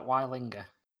 Varys is like, why linger?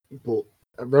 But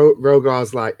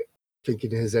Rogar's like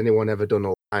thinking, has anyone ever done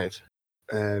all right?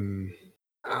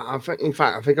 I think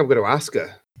I'm going to ask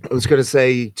her. I was going to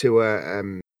say to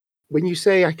her, when you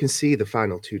say I can see the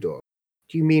final 2 doors,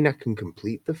 do you mean I can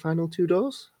complete the final 2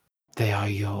 doors? They are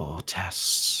your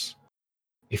tests.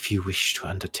 If you wish to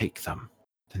undertake them,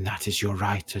 then that is your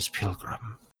right as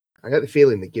Pilgrim. I get the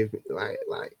feeling they give me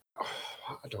like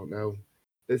I don't know.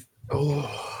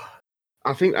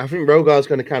 I think Rogar's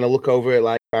going to kind of look over it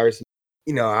like Varys.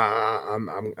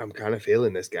 I'm kind of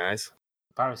feeling this, guys.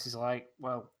 Varys is like,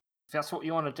 well, if that's what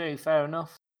you want to do, fair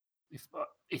enough.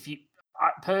 If you,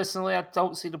 personally, I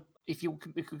don't see if you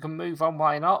can move on,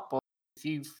 why not? But if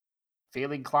you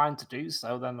feel inclined to do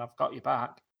so, then I've got your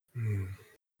back.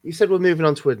 You said we're moving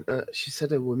on to she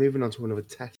said we're moving on to another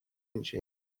test, didn't she?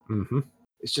 Mm-hmm.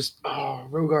 It's just,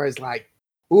 Rogar is like,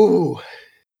 ooh.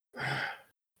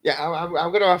 Yeah, I'm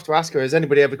going to have to ask her, has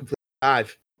anybody ever completed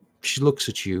 5? She looks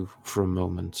at you for a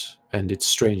moment, and it's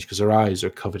strange because her eyes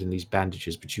are covered in these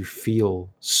bandages, but you feel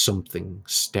something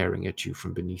staring at you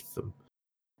from beneath them.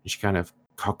 And she kind of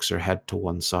cocks her head to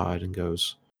one side and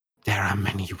goes, "There are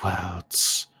many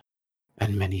worlds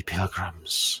and many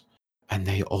pilgrims, and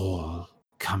they all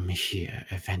come here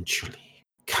eventually.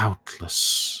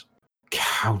 Countless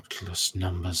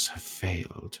numbers have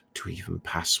failed to even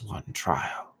pass one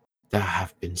trial. There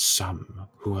have been some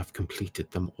who have completed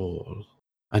them all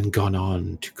and gone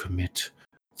on to commit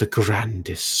the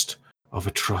grandest of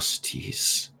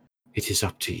atrocities. It is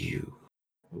up to you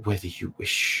whether you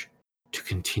wish to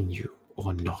continue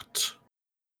or not."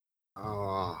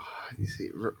 Oh, you see,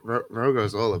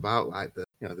 Rogar's all about like the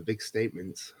big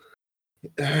statements.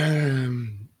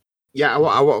 Yeah, I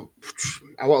want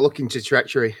to look into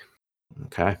treachery.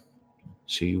 Okay.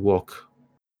 So you walk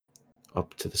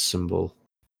up to the symbol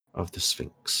of the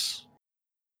Sphinx,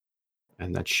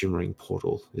 and that shimmering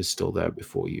portal is still there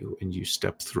before you, and you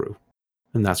step through.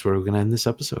 And that's where we're going to end this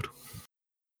episode.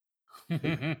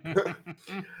 It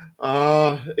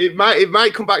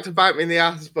might come back to bite me in the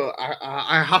ass, but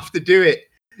I have to do it.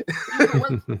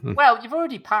 Well, you've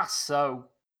already passed, so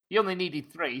you only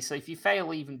needed 3. So if you fail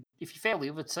the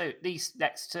other 2, these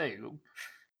next 2,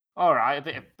 all right, a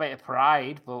bit of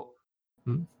pride, but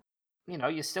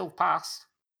you still passed.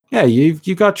 Yeah,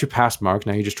 you got your pass mark.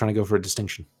 Now you're just trying to go for a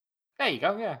distinction. There you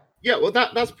go. Yeah. Yeah, well,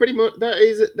 that's pretty much that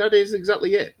is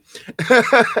exactly it.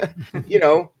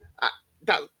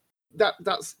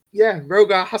 That's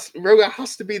Rogar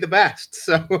has to be the best.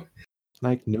 So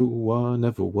like no one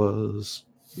ever was.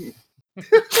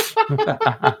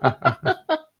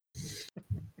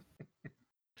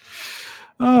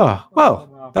 Oh,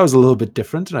 well, that was a little bit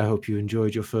different, and I hope you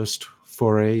enjoyed your first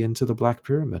foray into the Black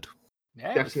Pyramid.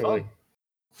 Yeah, definitely.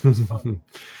 It was fun.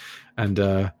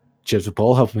 And cheers to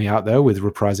Paul helping me out there with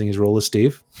reprising his role as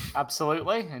Steve.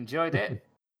 Absolutely. Enjoyed it.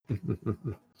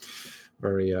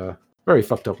 Very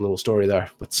fucked up little story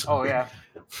there. But oh, yeah.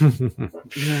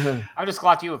 I'm just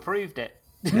glad you approved it.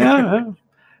 Yeah.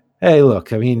 Hey,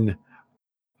 look, I mean,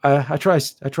 I try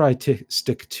to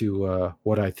stick to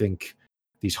what I think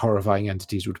these horrifying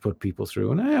entities would put people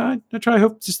through, and I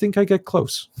hope to think I get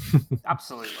close.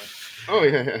 Absolutely. Oh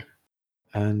yeah.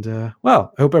 And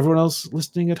well, I hope everyone else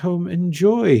listening at home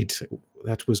enjoyed.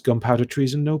 That was Gunpowder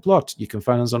Treason No Plot. You can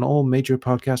find us on all major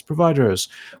podcast providers.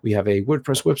 We have a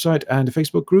WordPress website and a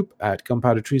Facebook group at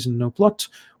Gunpowder Treason No Plot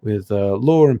with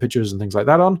lore and pictures and things like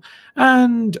that on.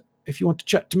 And if you want to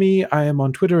chat to me, I am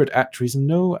on Twitter at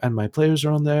 @TreasonNo, and my players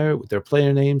are on there with their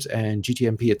player names and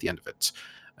GTMP at the end of it.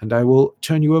 And I will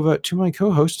turn you over to my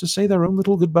co-host to say their own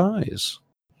little goodbyes.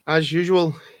 As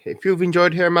usual, if you've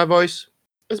enjoyed hearing my voice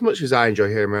as much as I enjoy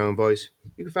hearing my own voice,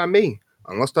 you can find me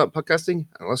on Lost Art Podcasting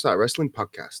and Lost Art Wrestling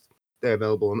Podcast. They're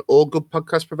available on all good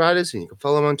podcast providers, and you can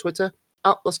follow them on Twitter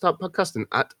at Lost Art Podcast and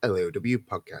at LAOW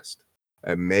Podcast.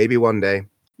 And maybe one day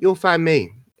you'll find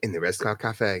me in the Red Scar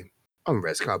Cafe on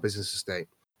Rescar Business Estate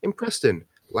in Preston,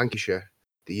 Lancashire,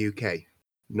 the UK,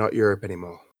 not Europe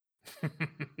anymore.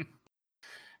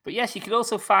 But yes, you can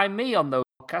also find me on those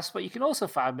podcasts, but you can also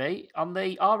find me on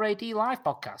the RAD Live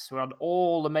podcast. We're on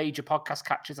all the major podcast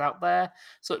catchers out there,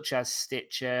 such as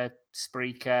Stitcher,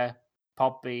 Spreaker,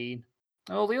 Podbean,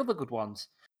 and all the other good ones.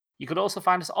 You can also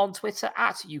find us on Twitter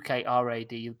at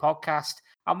UKRAD Podcast,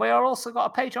 and we are also got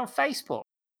a page on Facebook.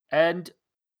 And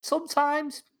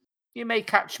sometimes you may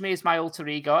catch me as my alter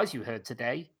ego, as you heard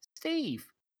today, Steve.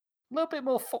 A little bit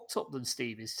more fucked up than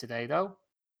Steve is today, though.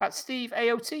 At Steve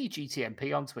AOT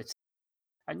GTMP on Twitter.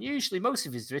 And usually most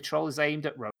of his vitriol is aimed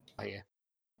at Rome here.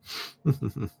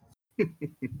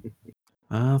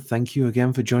 Thank you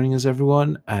again for joining us,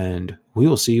 everyone, and we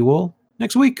will see you all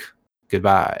next week.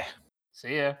 Goodbye.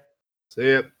 See ya.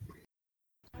 See ya.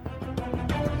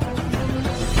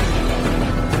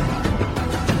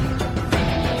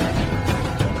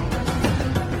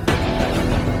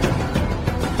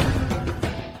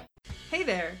 Hey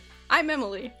there, I'm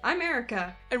Emily. I'm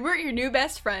Erica, And we're your new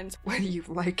best friends. whether you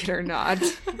like it or not,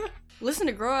 Listen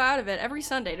to Grow Out of It every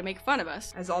Sunday to make fun of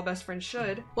us, as all best friends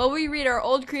should. while we read our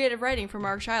old creative writing from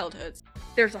our childhoods.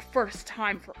 There's a first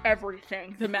time for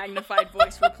everything, the magnified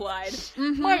voice replied.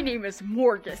 My name is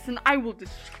Morgus, and I will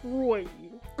destroy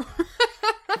you.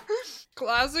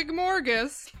 Classic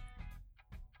Morgus.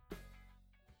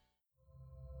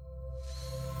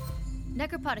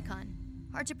 Necropodicon.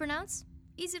 Hard to pronounce,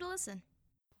 easy to listen.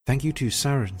 Thank you to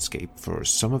Sirenscape for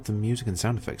some of the music and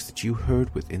sound effects that you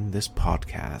heard within this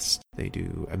podcast. They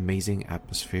do amazing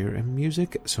atmosphere and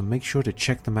music, so make sure to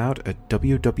check them out at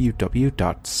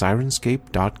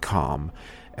www.sirenscape.com.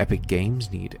 Epic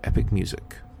games need epic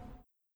music.